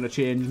 It's never going to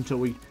change until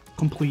we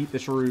complete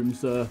this room,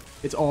 so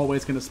it's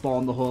always going to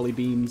spawn the holy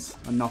beams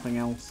and nothing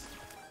else.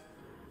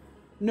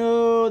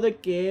 No, the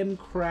game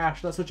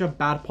crashed. That's such a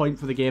bad point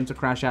for the game to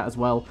crash at as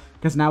well,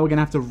 because now we're going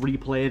to have to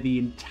replay the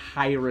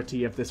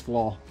entirety of this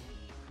floor,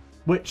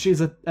 which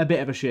is a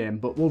bit of a shame,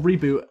 but we'll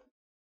reboot.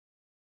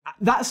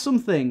 That's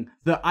something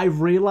that I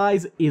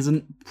realise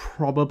isn't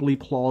probably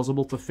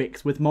plausible to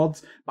fix with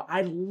mods, but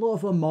I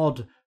love a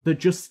mod that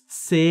just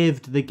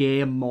saved the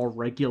game more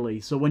regularly,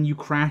 so when you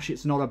crash,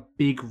 it's not a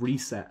big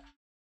reset.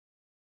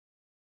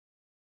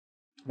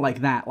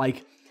 Like that.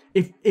 Like,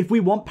 if we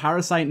want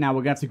Parasite now,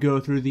 we're going to have to go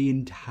through the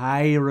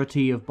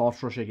entirety of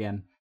Boss Rush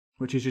again,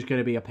 which is just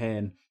going to be a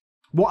pain.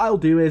 What I'll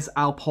do is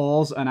I'll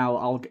pause and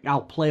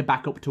I'll play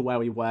back up to where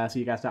we were, so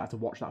you guys don't have to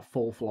watch that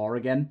full floor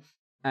again.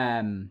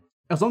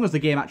 As long as the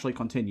game actually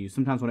continues.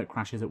 Sometimes when it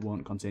crashes, it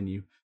won't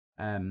continue.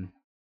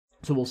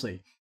 So we'll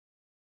see.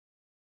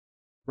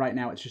 Right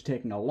now, it's just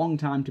taking a long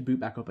time to boot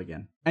back up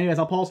again. Anyways,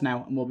 I'll pause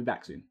now, and we'll be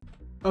back soon.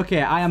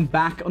 Okay, I am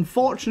back.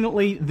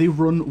 Unfortunately, the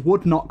run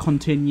would not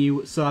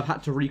continue, so I've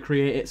had to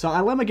recreate it. So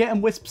Inlcuding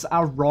Wisps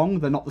are wrong.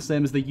 They're not the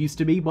same as they used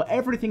to be, but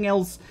everything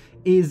else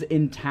is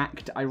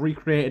intact. I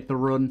recreated the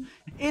run.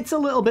 It's a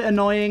little bit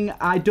annoying.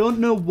 I don't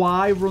know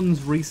why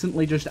runs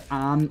recently just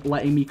aren't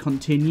letting me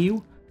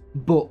continue,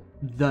 but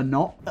they're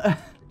not.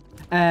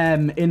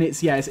 And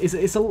it's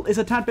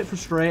a tad bit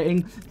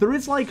frustrating. There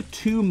is like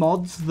 2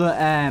 mods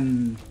that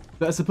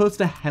are supposed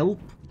to help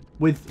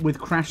with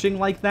crashing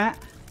like that.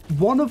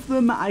 One of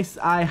them I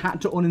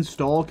had to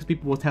uninstall because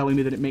people were telling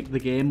me that it made the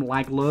game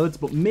lag loads,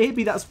 but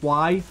maybe that's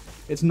why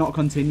it's not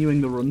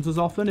continuing the runs as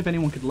often. If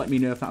anyone could let me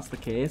know if that's the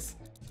case,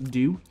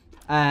 do.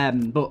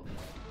 But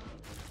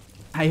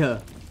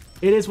hey-ho.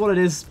 It is what it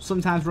is.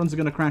 Sometimes runs are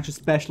going to crash,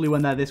 especially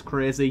when they're this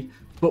crazy.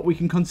 But we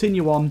can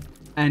continue on,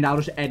 and I'll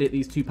just edit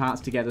these 2 parts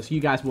together so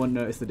you guys won't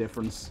notice the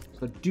difference.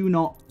 So do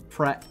not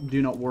fret,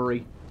 do not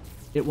worry.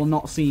 It will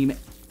not seem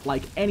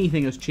like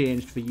anything has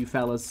changed for you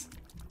fellas.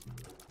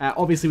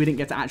 Obviously, we didn't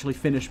get to actually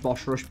finish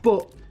Boss Rush,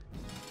 but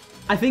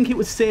I think it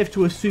was safe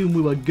to assume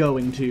we were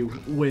going to,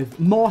 with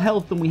more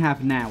health than we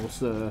have now,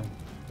 so...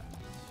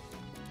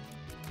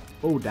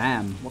 Oh,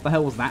 damn. What the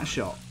hell was that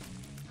shot?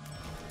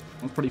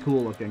 That's pretty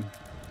cool looking.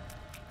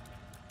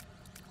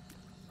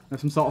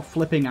 There's some sort of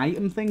flipping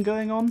item thing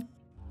going on.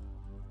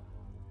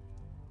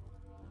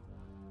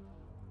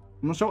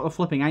 I'm not sure what the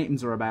flipping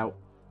items are about.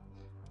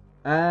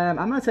 I'm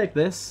going to take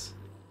this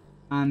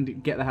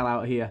and get the hell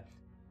out of here.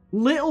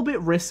 Little bit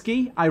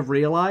risky, I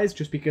realise,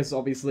 just because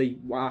obviously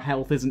our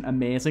health isn't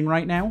amazing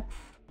right now.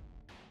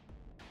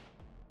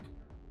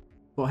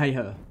 But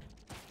hey-ho.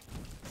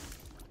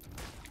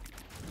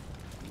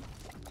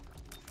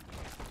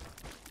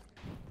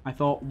 I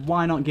thought,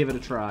 why not give it a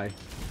try?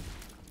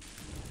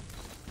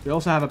 We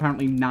also have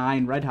apparently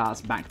 9 red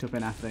hearts backed up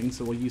in our thing,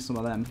 so we'll use some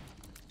of them.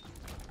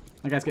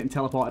 That guy's getting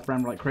teleported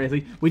around like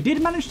crazy. We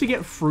did manage to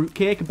get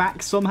Fruitcake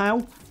back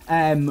somehow.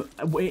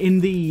 In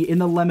the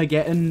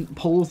Inlcuding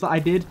pulls that I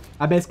did,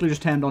 I basically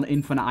just turned on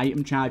infinite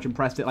item charge and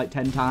pressed it like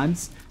 10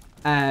 times.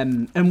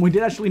 And we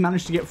did actually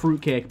manage to get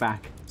Fruitcake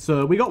back.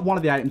 So we got one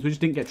of the items, we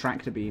just didn't get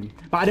Tractor Beam.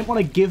 But I didn't want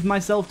to give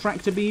myself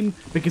Tractor Beam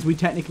because we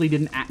technically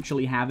didn't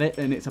actually have it,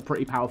 and it's a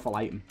pretty powerful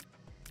item.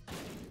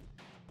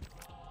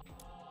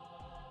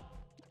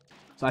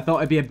 So I thought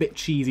it'd be a bit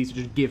cheesy to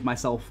just give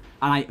myself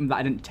an item that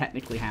I didn't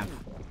technically have.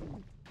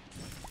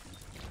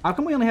 How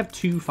come we only have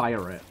 2 fire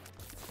rate?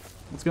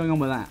 What's going on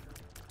with that?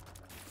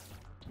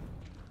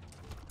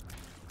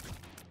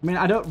 I mean,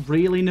 I don't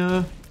really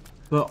know,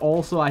 but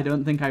also I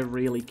don't think I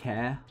really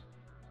care.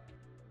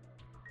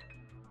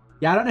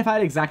 Yeah, I don't know if I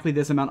had exactly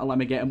this amount of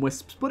Inlcuding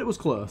Wisps, but it was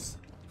close.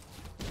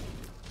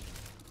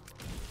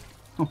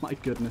 Oh my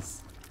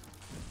goodness.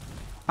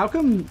 How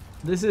come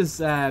this is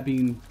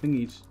being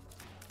thingied?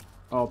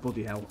 Oh,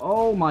 bloody hell.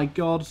 Oh my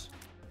god.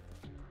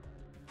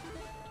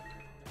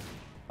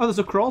 Oh, there's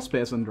a crawl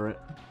space under it.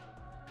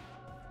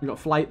 We've got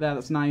flight there,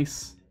 that's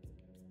nice.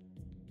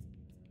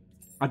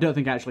 I don't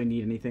think I actually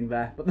need anything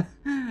there, but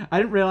I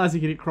didn't realise you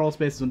could get crawl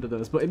spaces under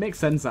those, but it makes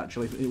sense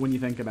actually when you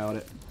think about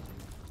it.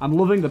 I'm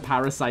loving the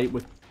Parasite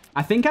with...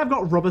 I think I've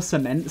got rubber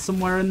cement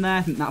somewhere in there.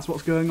 I think that's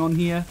what's going on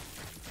here.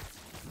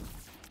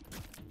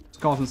 It's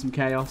causing some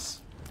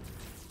chaos.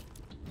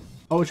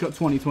 Oh, it's got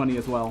 2020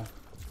 as well.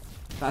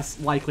 That's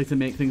likely to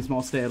make things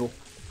more stable.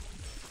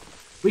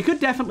 We could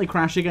definitely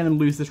crash again and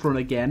lose this run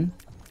again,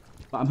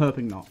 but I'm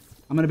hoping not.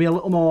 I'm going to be a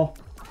little more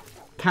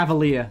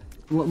cavalier,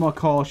 a little more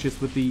cautious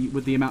with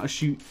the amount of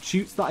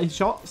shoots that I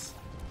shots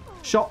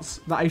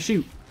that I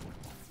shoot.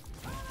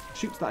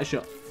 Shoots that I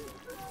shot.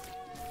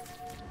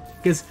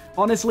 Because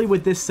honestly,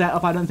 with this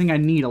setup, I don't think I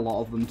need a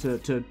lot of them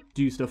to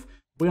do stuff.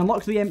 We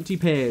unlocked the empty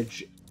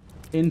page.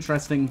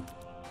 Interesting,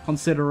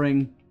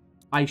 considering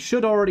I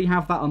should already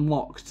have that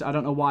unlocked. I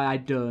don't know why I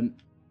don't.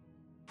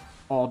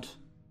 Odd.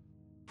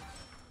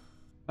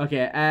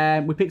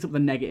 Okay, we picked up the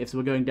negative, so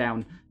we're going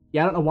down.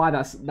 Yeah, I don't know why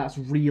that's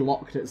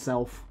relocked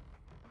itself.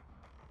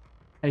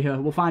 Hey,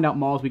 we'll find out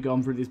more as we go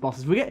on through these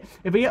bosses.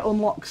 If we get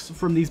unlocks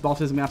from these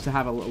bosses, I'm going to have to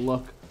have a little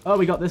look. Oh,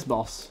 we got this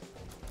boss.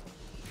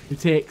 Who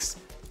takes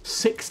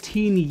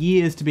 16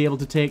 years to be able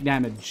to take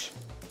damage.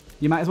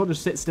 You might as well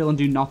just sit still and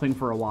do nothing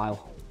for a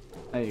while.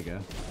 There you go.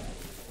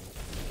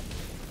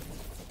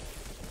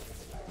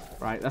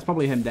 Right, that's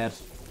probably him dead.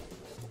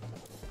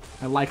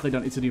 I likely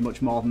don't need to do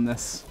much more than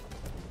this.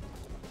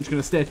 I'm just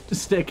going to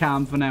stay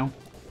calm for now.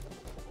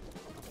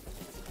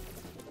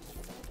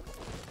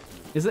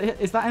 Is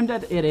that him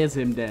dead? It is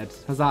him dead.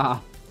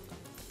 Huzzah.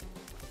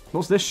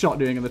 What's this shot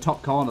doing in the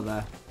top corner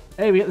there?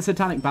 Hey, we get the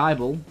Satanic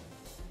Bible.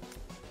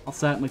 I'll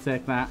certainly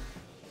take that.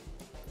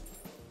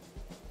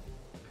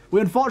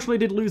 We unfortunately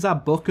did lose our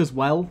book as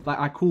well.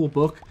 Our cool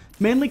book.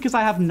 Mainly because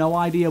I have no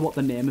idea what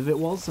the name of it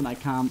was and I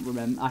can't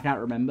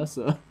remember,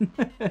 so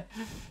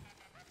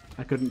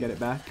I couldn't get it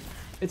back.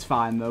 It's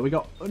fine though. We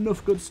got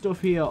enough good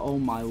stuff here. Oh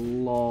my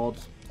lord.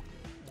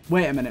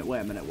 Wait a minute.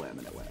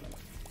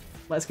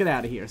 Let's get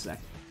out of here a sec.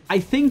 I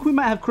think we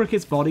might have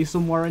Cricket's body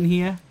somewhere in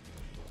here.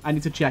 I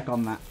need to check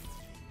on that.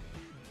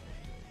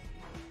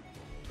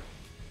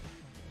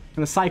 I'm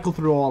going to cycle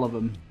through all of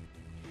them.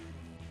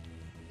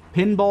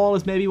 Pinball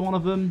is maybe one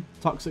of them.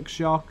 Toxic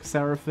Shock,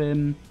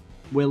 Seraphim,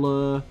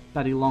 Willow,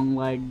 Daddy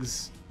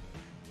Longlegs.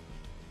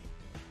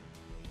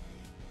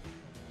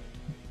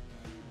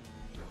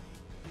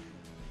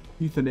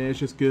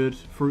 Euthanasia's good.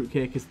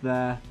 Fruitcake is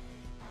there.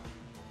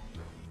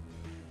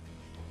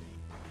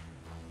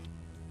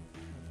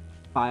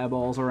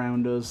 Fireballs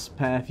around us.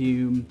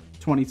 Perfume.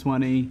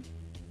 2020.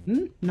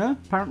 No,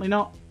 apparently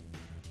not.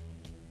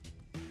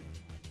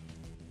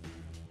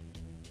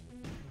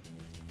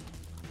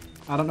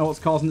 I don't know what's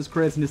causing this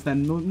craziness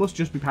then. It must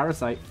just be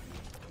Parasite.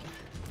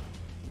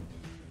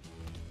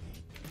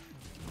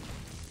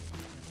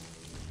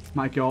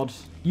 My god.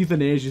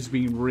 Euthanasia's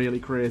been really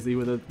crazy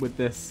with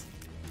this.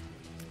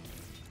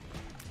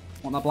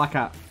 Want that black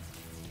hat?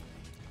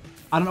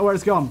 I don't know where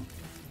it's gone.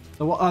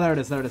 Oh, there it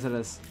is. There it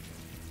is.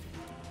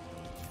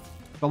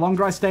 The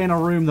longer I stay in a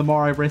room, the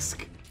more I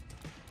risk.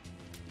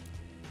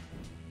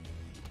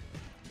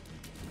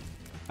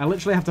 I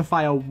literally have to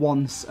fire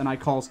once and I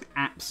cause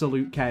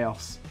absolute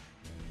chaos.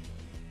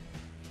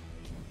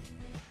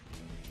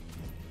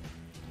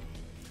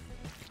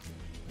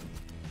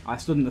 I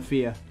stood in the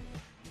fear.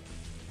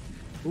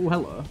 Oh,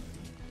 hello.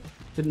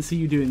 Didn't see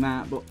you doing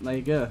that, but there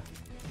you go.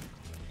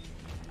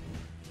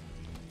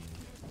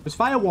 Just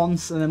fire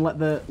once and then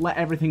let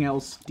everything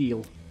else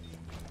deal.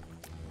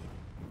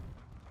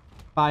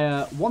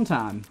 Fire one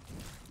time.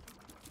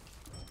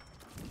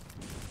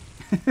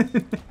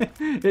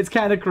 It's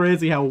kind of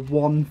crazy how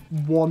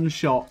one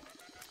shot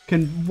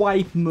can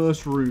wipe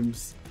most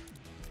rooms.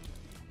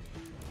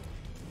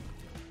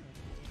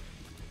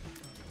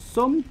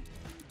 Some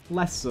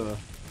less so.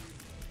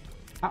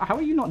 How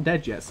are you not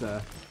dead yet,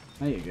 sir?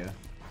 There you go.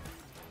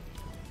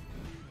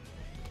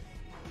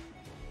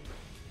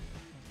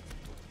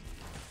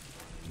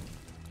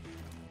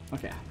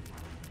 Okay.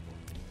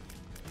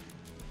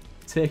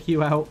 Take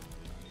you out.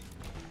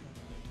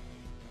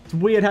 It's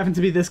weird having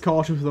to be this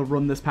cautious with a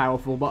run this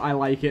powerful, but I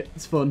like it.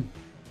 It's fun.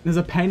 There's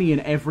a penny in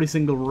every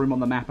single room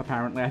on the map,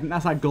 apparently. I think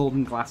that's like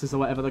golden glasses or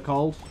whatever they're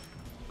called.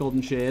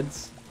 Golden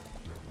shades.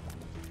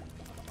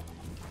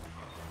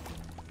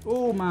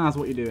 Oh, Mars,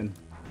 what you doing?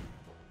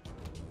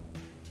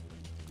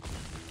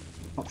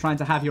 Not trying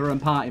to have your own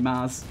party,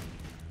 Mars.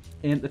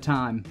 Ain't the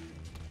time.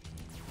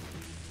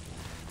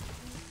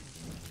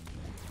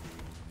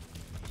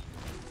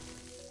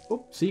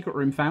 Oh, secret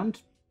room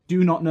found.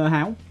 Do not know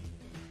how.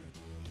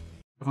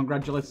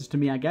 Congratulations to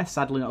me, I guess.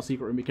 Sadly, not a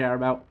secret room we care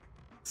about.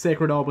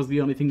 Sacred Orb was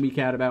the only thing we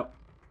cared about.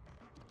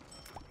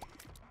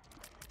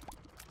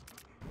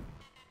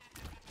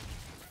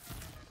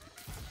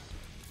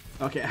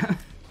 Okay.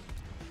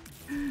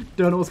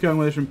 Don't know what's going on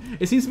with this room.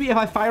 It seems to be if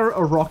I fire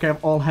a rock,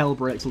 all hell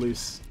breaks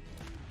loose.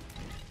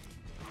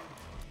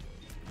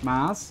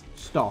 Mars,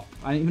 stop.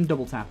 I didn't even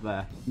double tap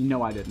there. You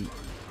know I didn't.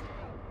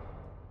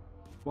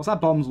 What's our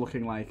bombs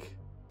looking like?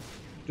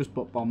 Just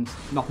butt bombs.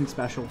 Nothing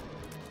special.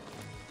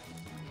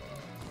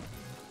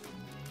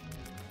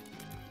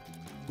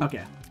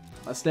 Okay.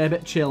 Let's stay a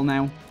bit chill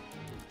now.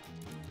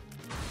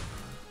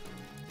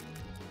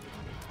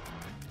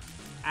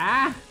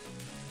 Ah!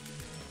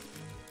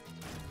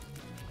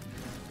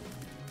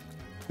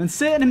 And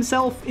Satan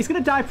himself, he's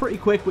going to die pretty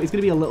quick, but he's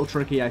going to be a little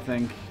tricky, I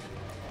think.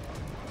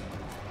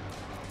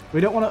 We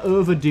don't want to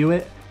overdo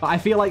it, but I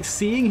feel like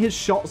seeing his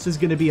shots is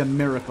going to be a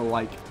miracle,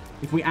 like,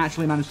 if we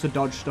actually manage to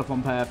dodge stuff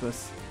on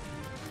purpose.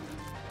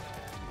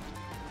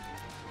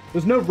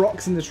 There's no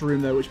rocks in this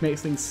room, though, which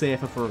makes things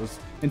safer for us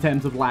in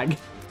terms of lag.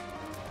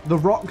 The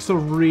rocks are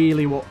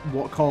really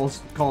what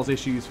cause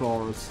issues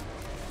for us.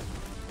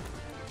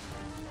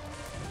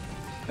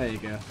 There you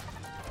go.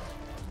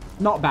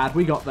 Not bad,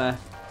 we got there.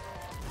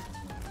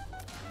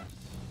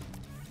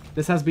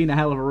 This has been a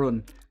hell of a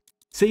run.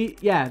 See,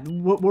 yeah,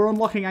 we're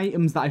unlocking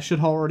items that I should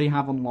already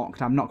have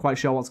unlocked. I'm not quite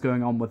sure what's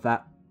going on with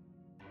that.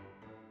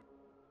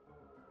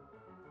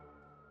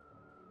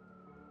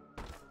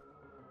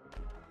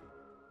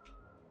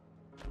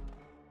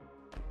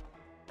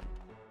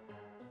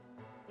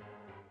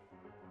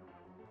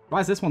 Why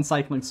is this one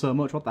cycling so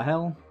much? What the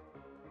hell?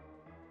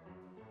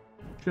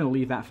 I'm just going to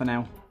leave that for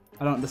now.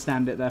 I don't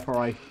understand it, therefore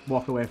I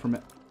walk away from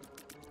it.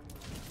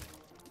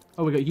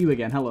 Oh, we got you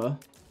again. Hello.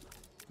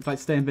 If I'd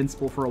stay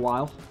invincible for a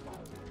while.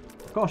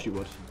 Of course you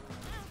would.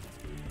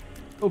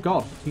 Oh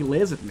god, he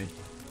lasered me.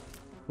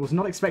 I was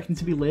not expecting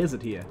to be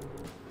lasered here.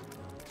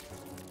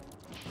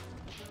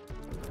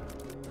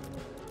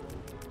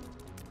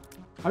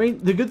 I mean,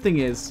 the good thing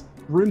is,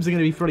 rooms are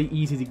going to be pretty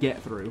easy to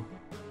get through.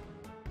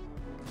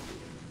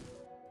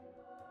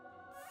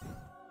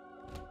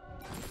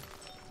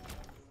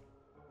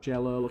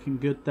 Jello looking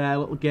good there.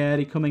 Little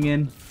Gary coming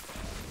in.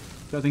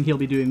 Don't think he'll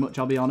be doing much,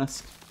 I'll be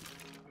honest.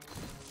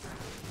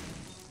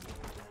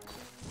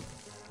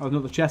 Oh,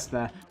 another chest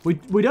there.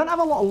 We don't have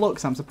a lot of luck,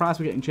 so I'm surprised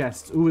we're getting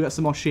chests. Ooh, we got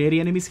some more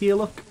shady enemies here,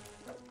 look.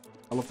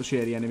 I love the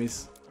shady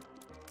enemies.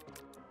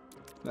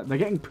 They're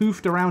getting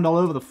poofed around all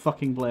over the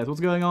fucking place.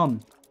 What's going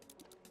on?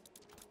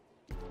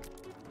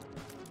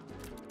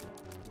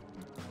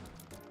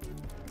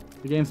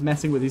 The game's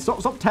messing with you.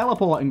 Stop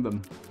teleporting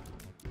them.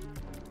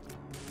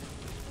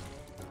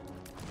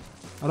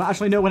 I don't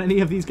actually know when any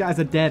of these guys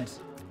are dead.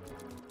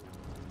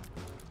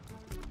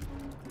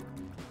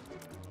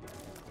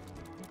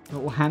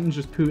 Little hands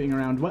just pooting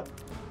around. What?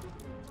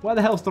 Where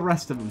the hell's the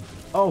rest of them?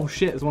 Oh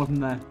shit, there's one of them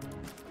there.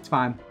 It's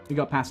fine. We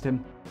got past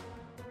him.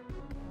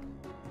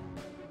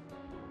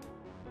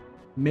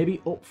 Maybe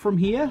up from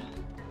here?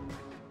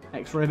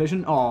 X-ray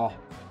vision. Oh.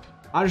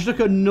 I just took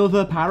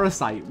another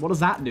parasite. What does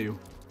that do?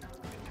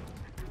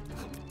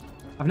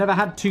 I've never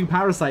had 2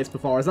 parasites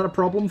before. Is that a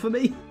problem for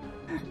me?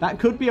 That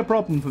could be a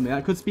problem for me.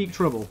 That could speak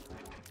trouble.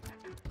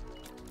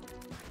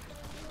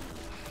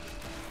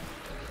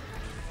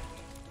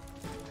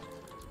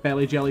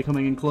 Belly jelly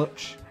coming in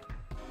clutch.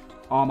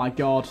 Oh my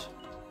god.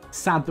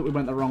 Sad that we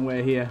went the wrong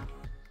way here.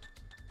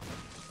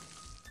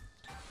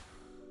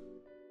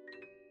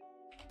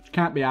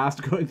 Can't be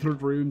asked going through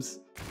rooms.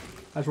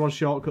 That's one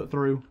shortcut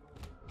through.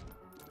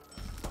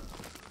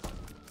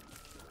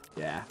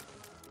 Yeah.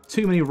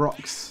 Too many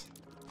rocks.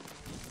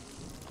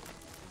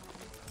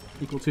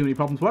 Equal too many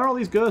problems. Where are all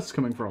these ghosts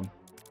coming from?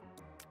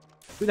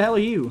 Who the hell are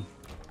you?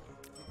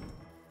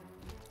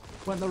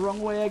 Went the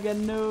wrong way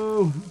again,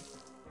 no.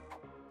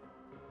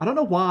 I don't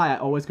know why I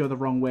always go the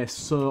wrong way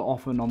so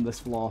often on this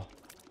floor.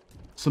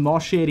 Some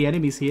more shady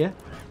enemies here.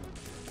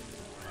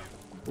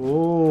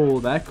 Oh,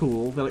 they're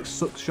cool. They like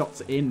suck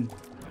shots in.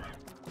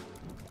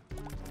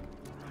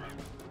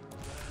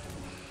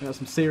 We got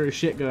some serious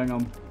shit going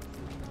on.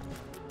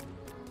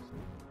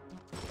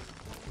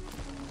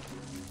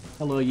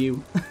 Hello,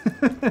 you.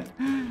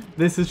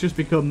 This has just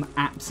become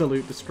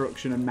absolute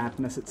destruction and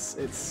madness.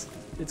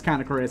 It's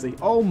kind of crazy.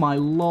 Oh my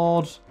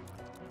lord.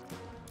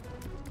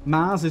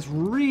 Mars is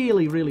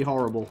really, really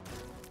horrible.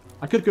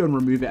 I could go and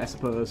remove it, I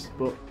suppose,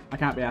 but I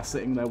can't be asked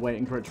sitting there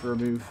waiting for it to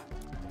remove.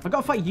 I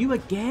gotta fight you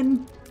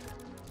again?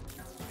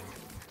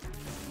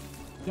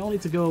 Y'all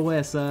need to go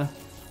away, sir.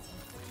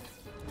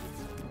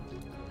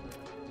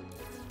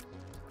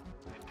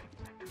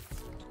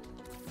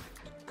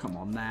 Come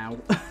on now.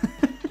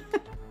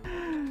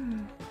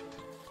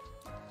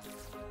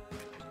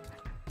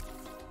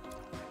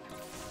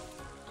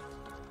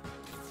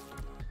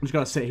 I'm just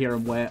gonna sit here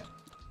and wait.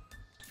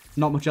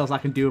 Not much else I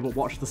can do but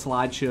watch the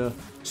slideshow.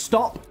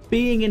 Stop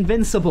being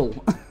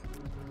invincible!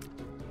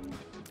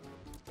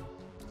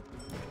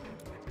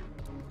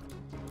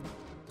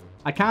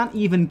 I can't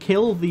even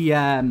kill the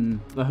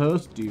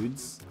host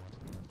dudes.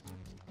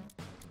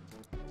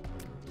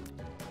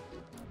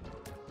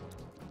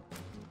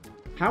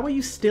 How are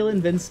you still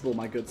invincible,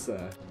 my good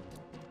sir?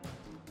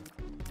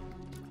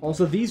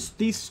 Also,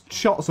 these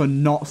shots are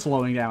not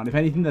slowing down. If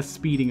anything, they're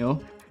speeding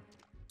up.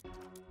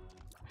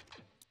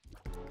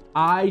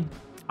 I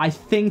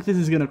think this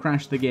is going to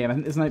crash the game. I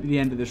think this might be the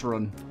end of this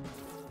run.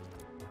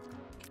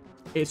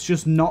 It's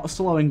just not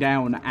slowing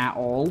down at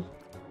all.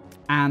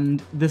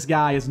 And this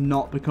guy is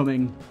not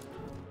becoming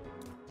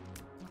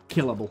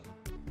killable.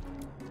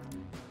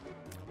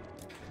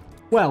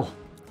 Well,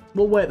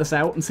 we'll wait this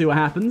out and see what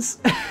happens.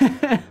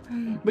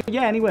 But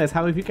yeah, anyways,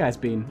 how have you guys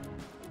been?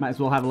 Might as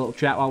well have a little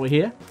chat while we're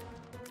here.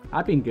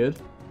 I've been good.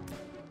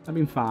 I've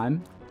been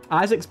fine.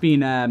 Isaac's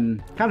been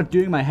kind of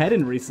doing my head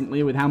in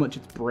recently with how much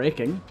it's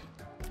breaking.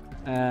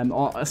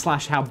 Or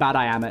slash how bad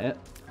I am at it.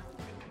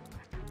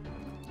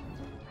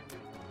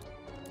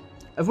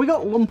 Have we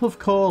got lump of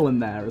coal in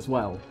there as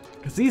well?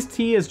 Because these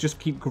tiers just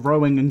keep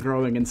growing and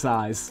growing in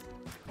size.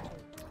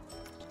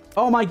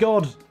 Oh my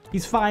god,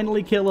 he's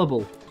finally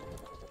killable.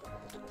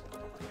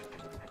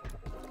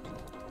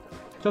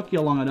 Took you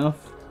long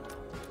enough.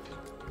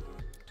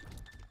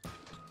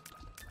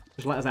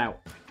 Just let us out.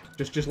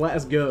 Just let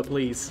us go,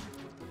 please.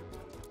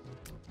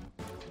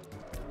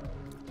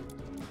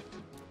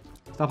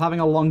 Stop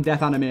having a long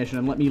death animation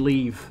and let me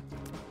leave.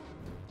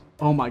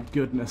 Oh my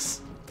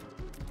goodness.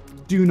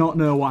 Do not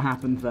know what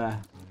happened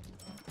there.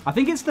 I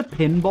think it's the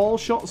pinball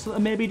shots that are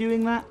maybe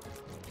doing that.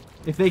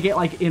 If they get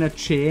like in a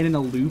chain, in a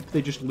loop,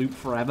 they just loop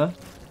forever.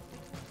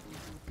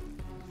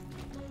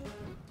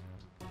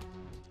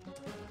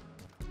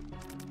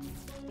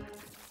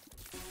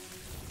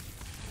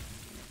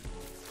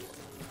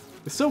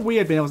 It's so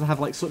weird being able to have,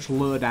 like, such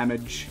low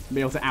damage and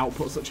be able to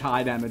output such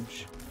high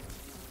damage.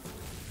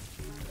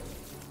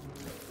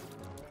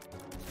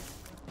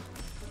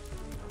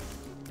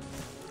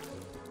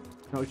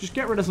 No, just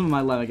get rid of some of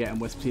my Lemurget and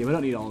Wisps here. We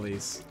don't need all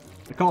these.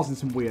 They're causing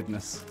some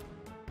weirdness.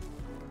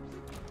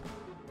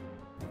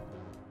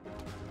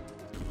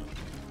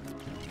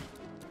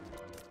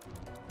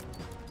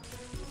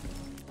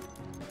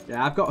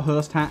 Yeah, I've got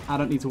Hearst Hat. I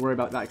don't need to worry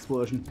about that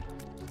explosion.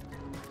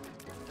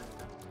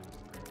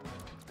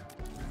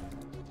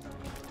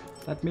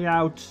 Let me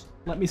out.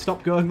 Let me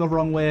stop going the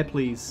wrong way,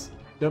 please.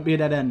 Don't be a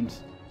dead end.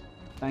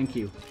 Thank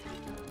you.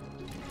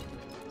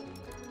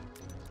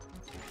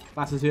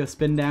 Passes here,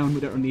 spin down.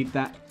 We don't need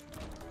that.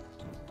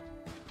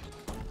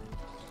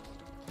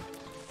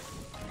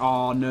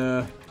 Oh,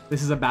 no.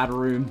 This is a bad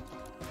room.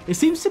 It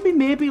seems to be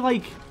maybe,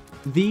 like,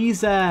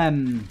 these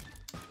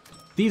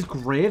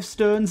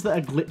gravestones that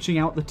are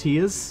glitching out the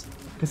tears.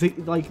 Because,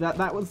 like,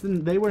 that was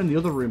they were in the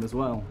other room as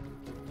well.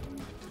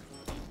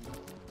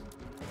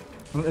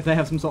 I don't know if they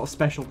have some sort of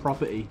special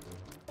property.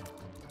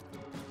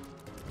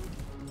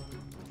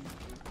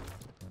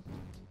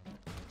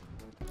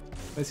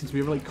 They seem to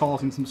be really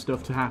causing some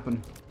stuff to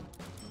happen.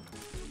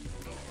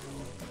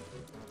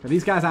 Now,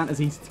 these guys aren't as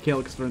easy to kill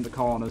because they're in the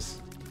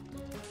corners.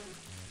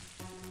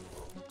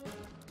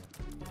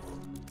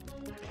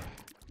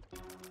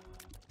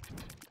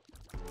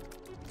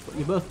 But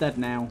you're both dead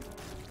now.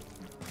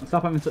 And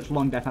stop having such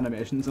long death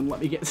animations and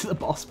let me get to the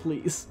boss,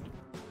 please.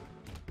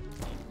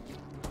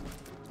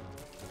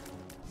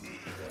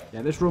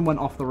 Yeah, this run went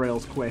off the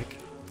rails quick.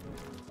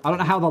 I don't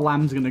know how the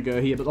lamb's going to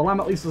go here, but the lamb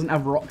at least doesn't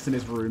have rocks in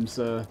his room,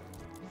 so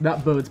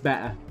that bodes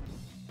better.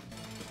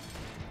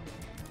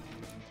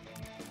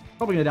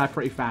 Probably going to die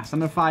pretty fast. I'm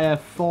going to fire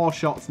 4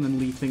 shots and then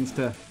leave things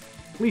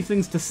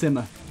to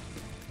simmer.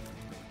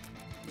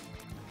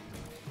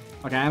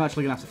 Okay, I'm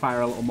actually going to have to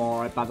fire a little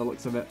more by the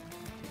looks of it.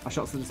 My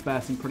shots are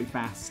dispersing pretty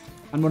fast.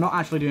 And we're not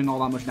actually doing all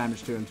that much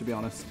damage to him, to be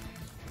honest.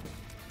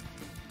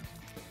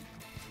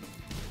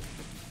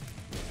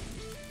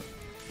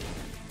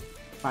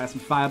 Fire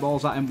some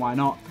fireballs at him, why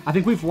not? I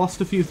think we've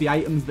lost a few of the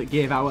items that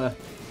gave our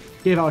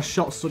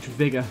shots such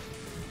vigor.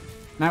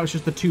 Now it's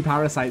just the 2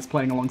 parasites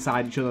playing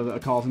alongside each other that are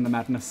causing the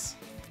madness.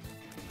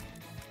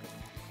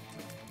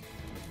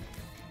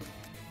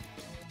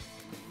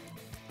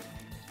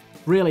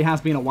 Really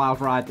has been a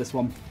wild ride, this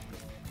one.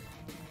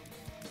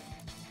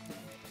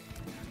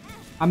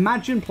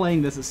 Imagine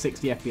playing this at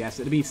 60 FPS.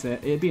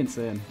 It'd be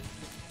insane.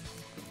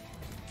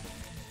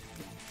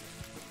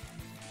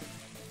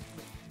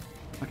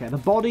 Okay, the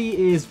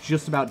body is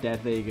just about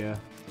dead. There you go.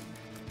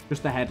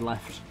 Just the head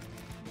left.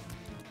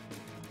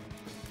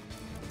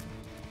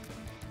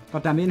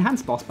 God damn, the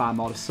enhanced boss bar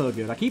mod is so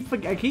good. I keep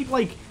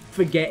like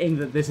forgetting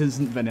that this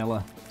isn't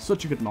vanilla.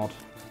 Such a good mod.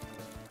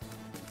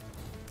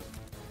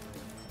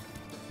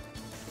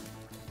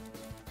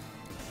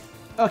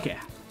 Okay.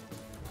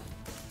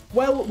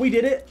 Well, we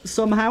did it.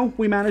 Somehow,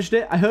 we managed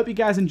it. I hope you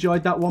guys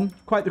enjoyed that one.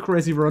 Quite the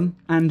crazy run.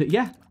 And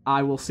yeah,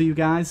 I will see you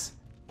guys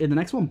in the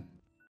next one.